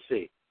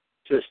agency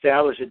to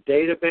establish a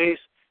database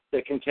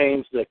that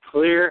contains the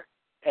clear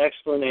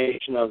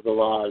explanation of the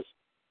laws.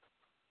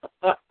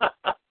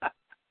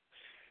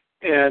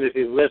 And if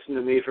you've listened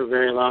to me for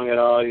very long at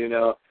all, you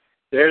know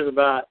there's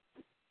about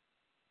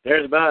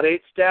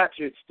 8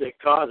 statutes that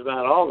cause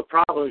about all the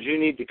problems you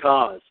need to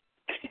cause,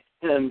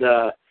 and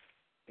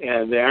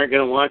they aren't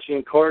going to want you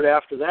in court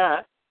after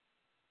that.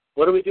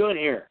 What are we doing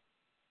here?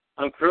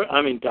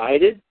 I'm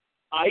indicted.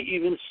 I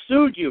even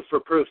sued you for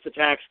proof the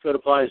tax code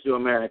applies to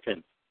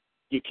Americans.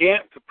 You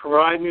can't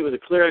provide me with a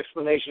clear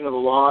explanation of the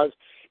laws,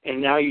 and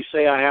now you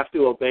say I have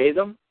to obey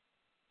them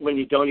when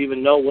you don't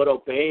even know what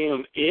obeying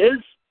them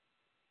is?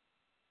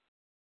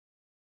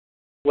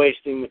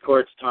 Wasting the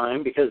court's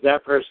time, because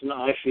that person,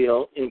 I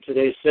feel, in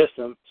today's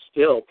system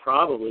still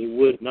probably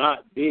would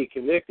not be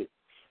convicted.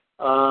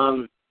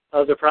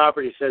 Other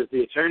property says,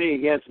 the attorney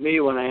against me,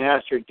 when I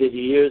asked her, did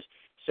you use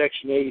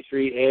Section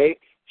 83A?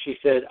 She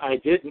said, I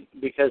didn't,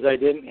 because I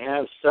didn't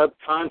have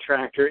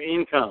subcontractor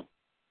income.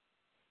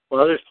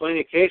 Well, there's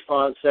plenty of case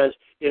law that says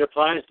it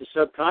applies to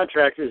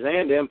subcontractors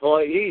and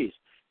employees.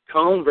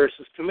 Cone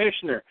versus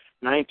Commissioner,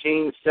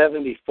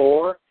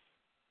 1974,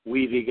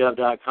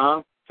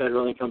 wevgov.com,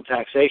 Federal Income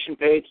Taxation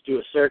page. Do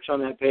a search on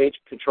that page,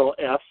 Control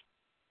F,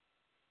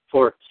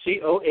 for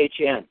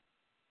COHN,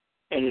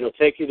 and it'll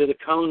take you to the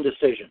Cone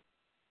decision.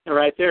 And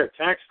right there,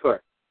 Tax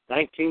Court,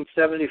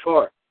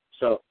 1974.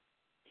 So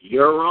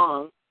you're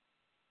wrong,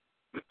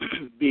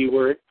 B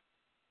word.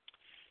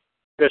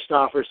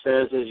 Christopher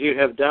says, as you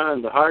have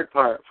done the hard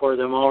part for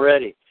them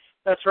already.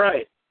 That's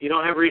right. You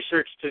don't have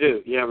research to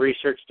do. You have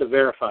research to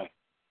verify.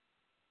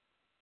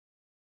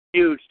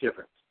 Huge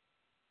difference.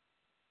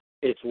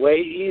 It's way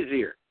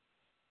easier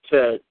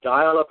to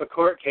dial up a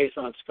court case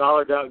on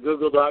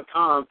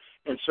scholar.google.com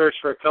and search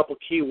for a couple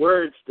key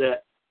words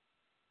that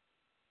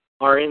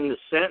are in the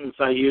sentence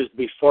I used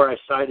before I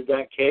cited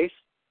that case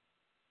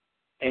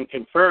and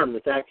confirm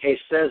that that case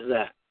says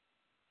that.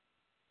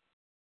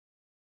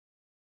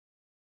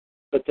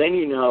 But then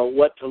you know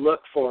what to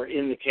look for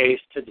in the case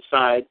to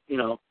decide,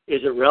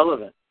 is it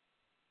relevant?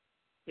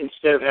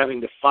 Instead of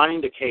having to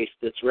find a case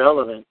that's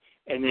relevant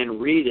and then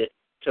read it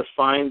to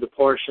find the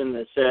portion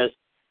that says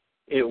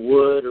it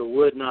would or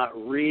would not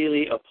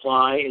really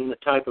apply in the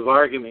type of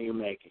argument you're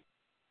making.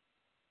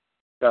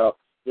 So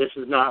this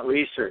is not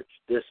research.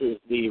 This is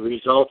the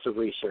results of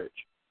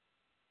research.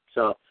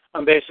 So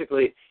I'm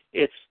basically,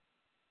 it's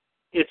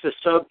a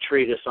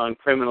sub-treatise on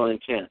criminal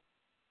intent.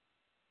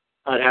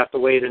 I'd have to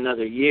wait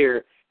another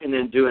year and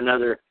then do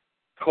another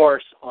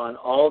course on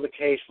all the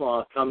case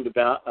law come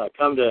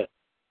to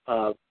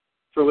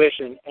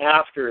fruition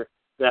after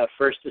that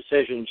first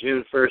decision,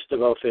 June 1st of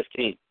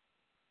 2015,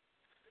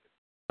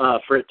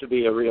 for it to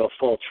be a real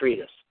full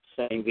treatise,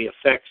 saying the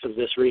effects of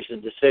this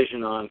recent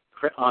decision on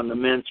the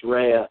mens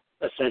rea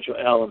essential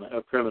element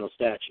of criminal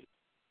statute.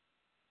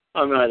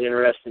 I'm not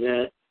interested in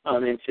it.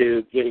 I'm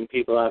into getting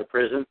people out of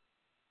prison.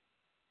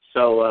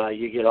 So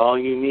you get all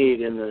you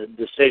need in the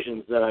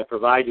decisions that I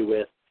provide you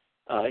with.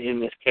 In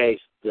this case,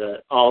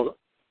 there's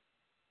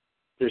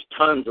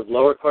tons of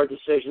lower court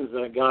decisions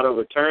that got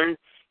overturned.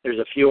 There's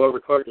a few over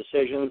court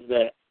decisions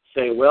that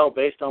say, well,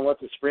 based on what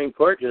the Supreme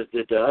Court just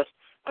did to us,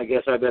 I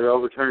guess I better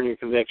overturn your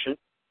conviction.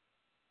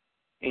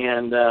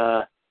 And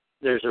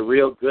there's a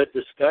real good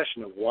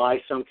discussion of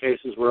why some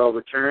cases were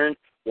overturned,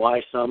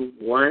 why some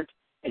weren't,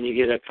 and you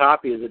get a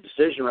copy of the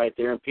decision right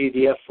there in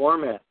PDF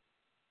format.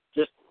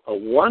 Just a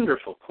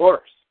wonderful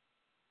course,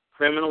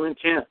 Criminal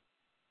Intent,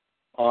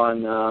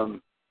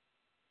 on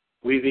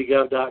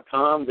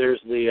wevgov.com. There's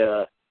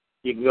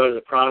you can go to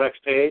the products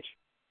page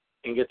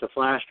and get the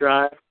flash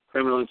drive,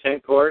 Criminal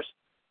Intent course,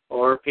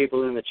 or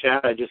people in the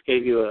chat, I just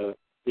gave you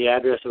the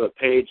address of a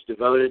page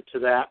devoted to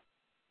that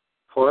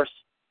course,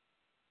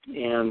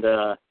 and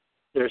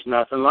there's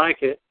nothing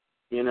like it,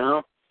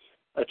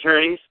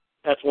 Attorneys,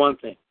 that's one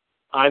thing.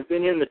 I've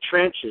been in the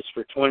trenches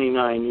for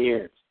 29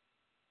 years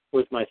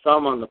with my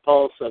thumb on the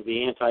pulse of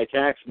the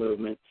anti-tax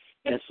movement,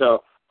 and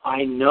so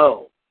I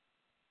know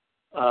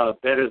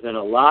better than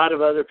a lot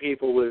of other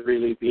people would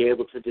really be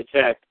able to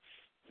detect.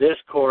 This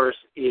course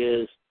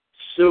is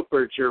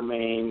super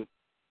germane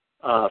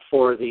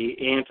for the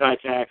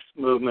anti-tax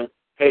movement,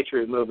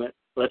 patriot movement,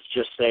 let's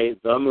just say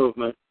the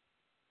movement.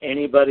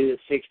 Anybody that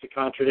seeks to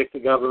contradict the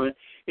government,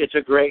 it's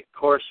a great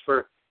course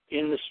for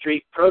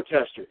in-the-street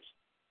protesters.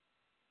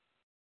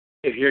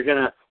 If you're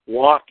going to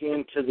walk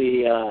into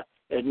the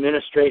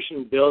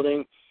administration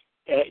building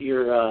at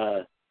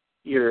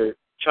your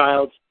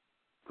child's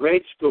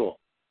grade school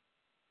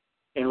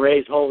and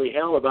raise holy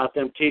hell about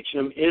them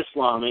teaching them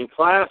Islam in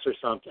class or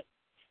something,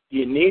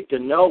 you need to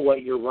know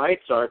what your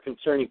rights are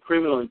concerning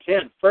criminal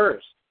intent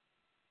first.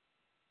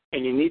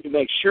 And you need to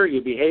make sure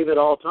you behave at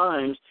all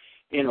times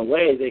in a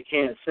way they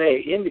can't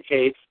say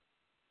indicates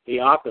the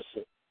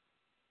opposite.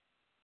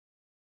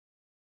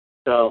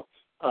 So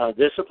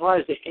this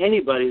applies to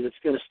anybody that's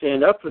going to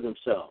stand up for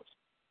themselves,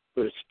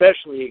 but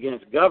especially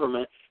against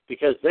government,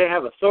 because they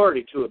have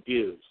authority to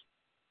abuse,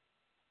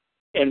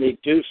 and they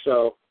do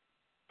so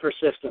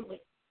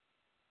persistently.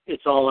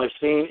 It's all I've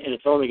seen, and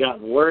it's only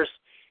gotten worse.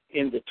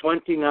 In the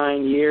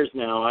 29 years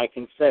now, I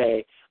can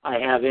say I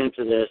have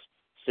into this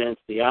since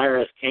the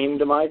IRS came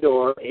to my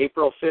door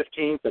April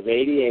 15th of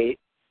 88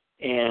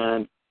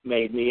 and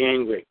made me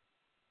angry.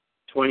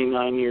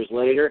 29 years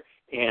later,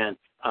 and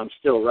I'm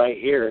still right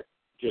here.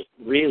 Just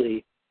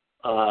really,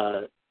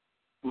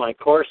 my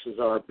courses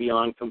are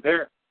beyond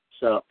compare.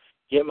 So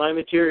get my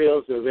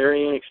materials. They're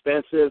very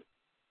inexpensive.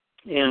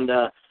 And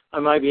I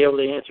might be able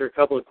to answer a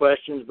couple of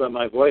questions, but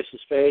my voice is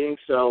fading.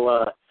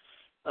 So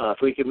if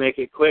we could make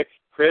it quick,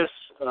 Chris.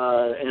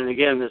 And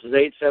again, this is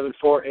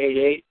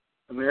 87488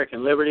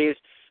 American Liberties.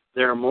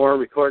 There are more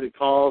recorded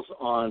calls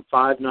on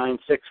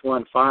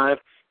 59615,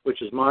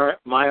 which is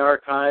my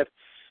archive.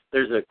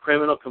 There's a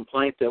criminal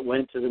complaint that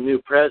went to the new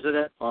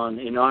president on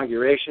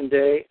Inauguration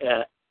Day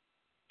at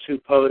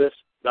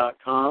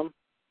twopotus.com.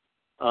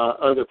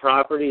 Other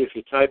property, if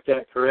you type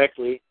that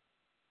correctly,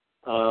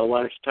 why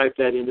don't you type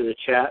that into the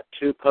chat,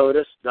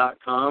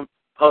 twopotus.com.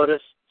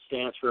 POTUS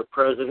stands for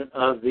President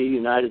of the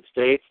United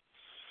States.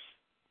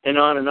 And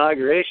on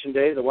Inauguration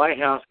Day, the White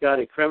House got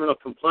a criminal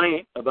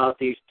complaint about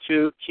these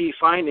two key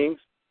findings.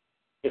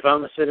 If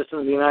I'm a citizen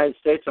of the United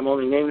States, I'm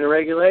only naming a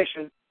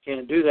regulation.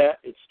 Can't do that.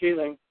 It's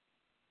stealing.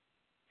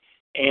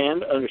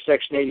 And under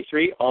Section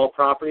 83, all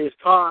property is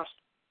cost.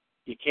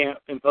 You can't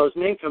impose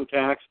an income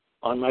tax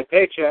on my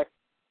paycheck.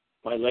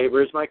 My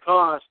labor is my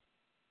cost.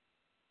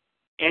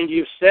 And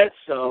you've said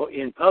so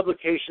in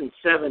Publication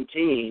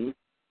 17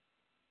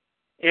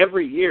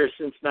 every year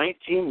since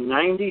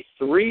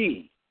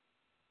 1993.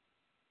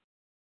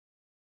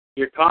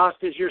 Your cost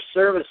is your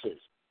services.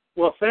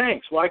 Well,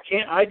 thanks. Why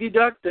can't I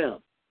deduct them?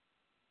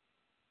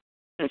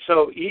 And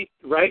so,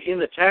 right in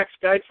the tax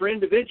guide for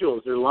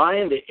individuals, they're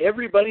lying to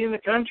everybody in the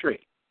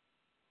country.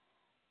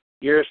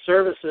 Your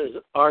services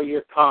are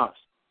your cost.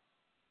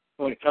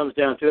 When it comes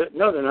down to it,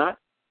 no, they're not.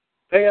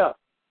 Pay up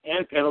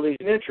and penalties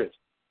and interest.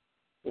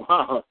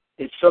 Wow,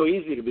 it's so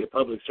easy to be a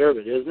public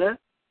servant, isn't it?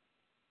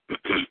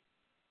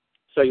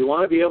 So you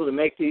want to be able to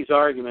make these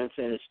arguments,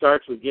 and it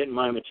starts with getting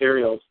my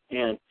materials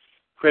and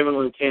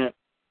criminal intent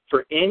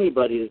for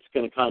anybody that's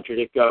going to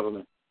contradict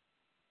government.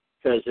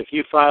 Because if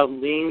you file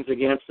liens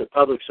against a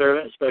public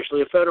servant,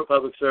 especially a federal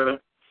public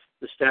servant,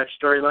 the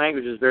statutory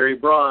language is very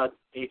broad,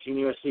 18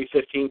 U.S.C.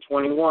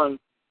 1521,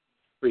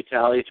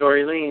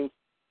 retaliatory liens.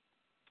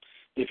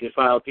 If you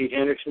file Pete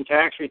Hendrickson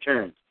tax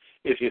returns,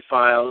 if you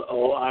file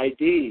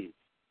OIDs,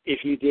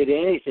 if you did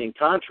anything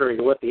contrary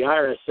to what the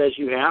IRS says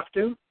you have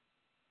to,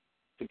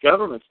 the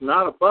government's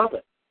not above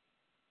it.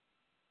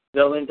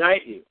 They'll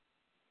indict you.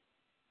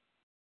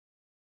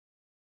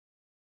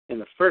 And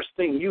the first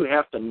thing you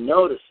have to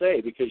know to say,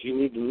 because you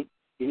need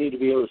to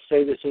be able to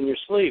say this in your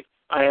sleep,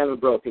 I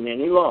haven't broken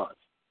any laws.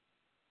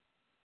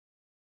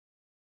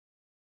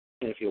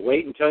 And if you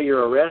wait until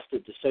you're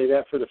arrested to say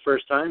that for the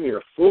first time, you're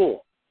a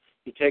fool.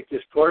 You take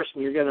this course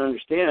and you're going to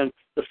understand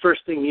the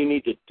first thing you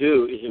need to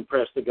do is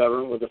impress the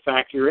government with the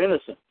fact you're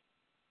innocent.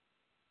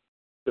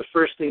 The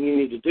first thing you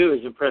need to do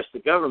is impress the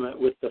government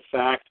with the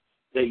fact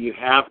that you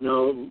have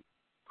no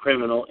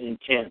criminal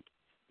intent.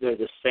 They're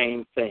the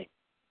same thing.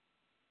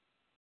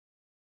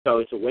 So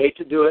it's a way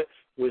to do it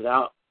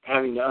without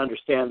having to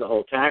understand the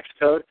whole tax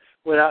code,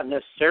 without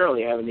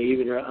necessarily having to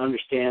even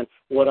understand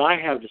what I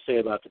have to say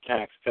about the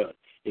tax code.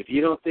 If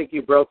you don't think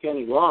you broke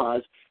any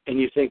laws and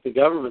you think the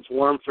government's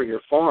warm for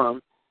your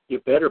form, you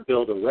better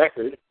build a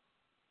record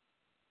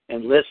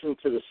and listen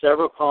to the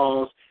several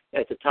calls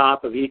at the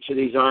top of each of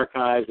these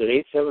archives at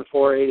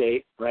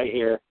 87488 right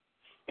here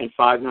and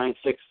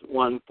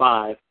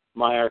 59615,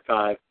 my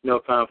archive, no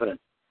confidence.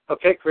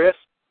 Okay, Chris,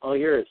 all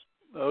yours.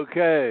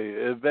 Okay,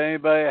 if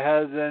anybody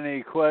has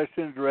any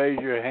questions, raise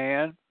your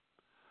hand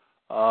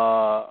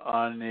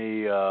on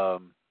the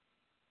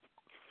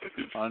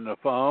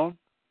phone.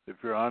 If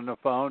you're on the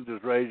phone,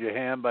 just raise your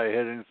hand by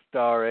hitting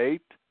 *8.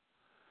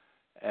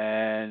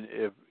 And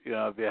if you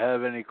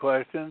have any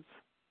questions,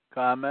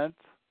 comments,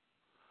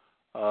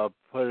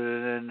 put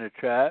it in the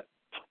chat.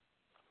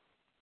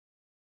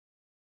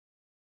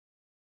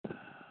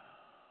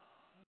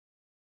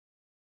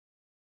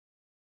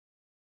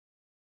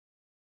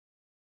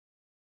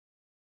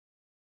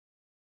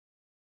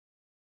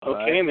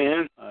 Okay,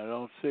 man. I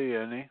don't see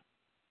any.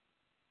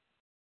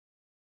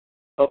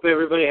 Hope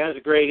everybody has a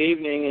great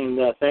evening,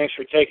 and thanks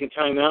for taking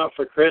time out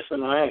for Chris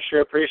and I. I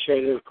sure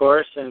appreciate it, of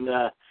course. And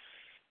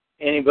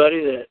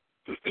anybody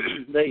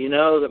that you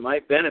know that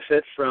might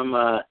benefit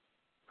from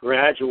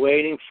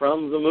graduating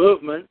from the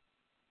movement,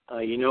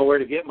 you know where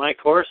to get my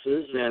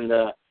courses and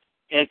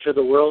enter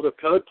the world of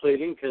code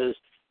pleading, because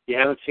you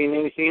haven't seen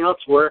anything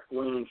else work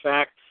when, in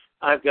fact,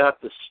 I've got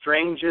the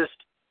strangest,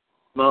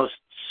 most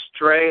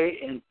stray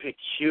and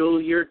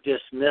peculiar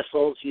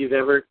dismissals you've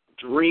ever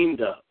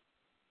dreamed of.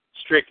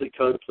 Strictly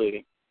code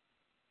pleading.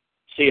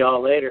 See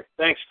y'all later.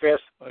 Thanks, Chris.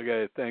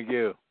 Okay, thank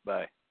you.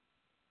 Bye.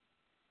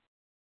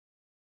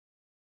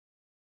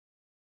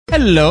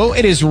 Hello,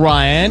 it is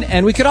Ryan,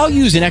 and we could all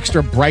use an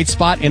extra bright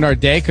spot in our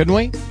day, couldn't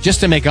we? Just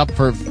to make up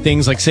for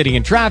things like sitting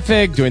in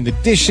traffic, doing the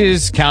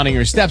dishes, counting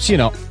your steps,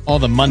 all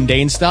the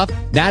mundane stuff.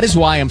 That is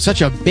why I'm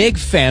such a big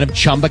fan of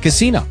Chumba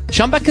Casino.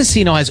 Chumba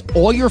Casino has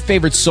all your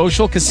favorite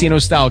social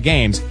casino-style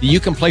games that you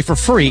can play for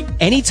free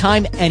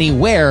anytime,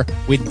 anywhere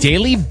with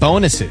daily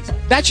bonuses.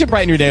 That should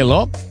brighten your day a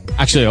little.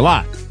 Actually, a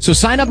lot. So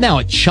sign up now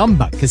at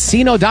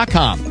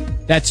ChumbaCasino.com.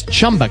 That's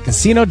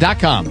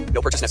ChumbaCasino.com.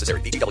 No purchase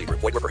necessary. VGW Group.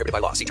 Void where prohibited by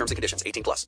law. See terms and conditions. 18+.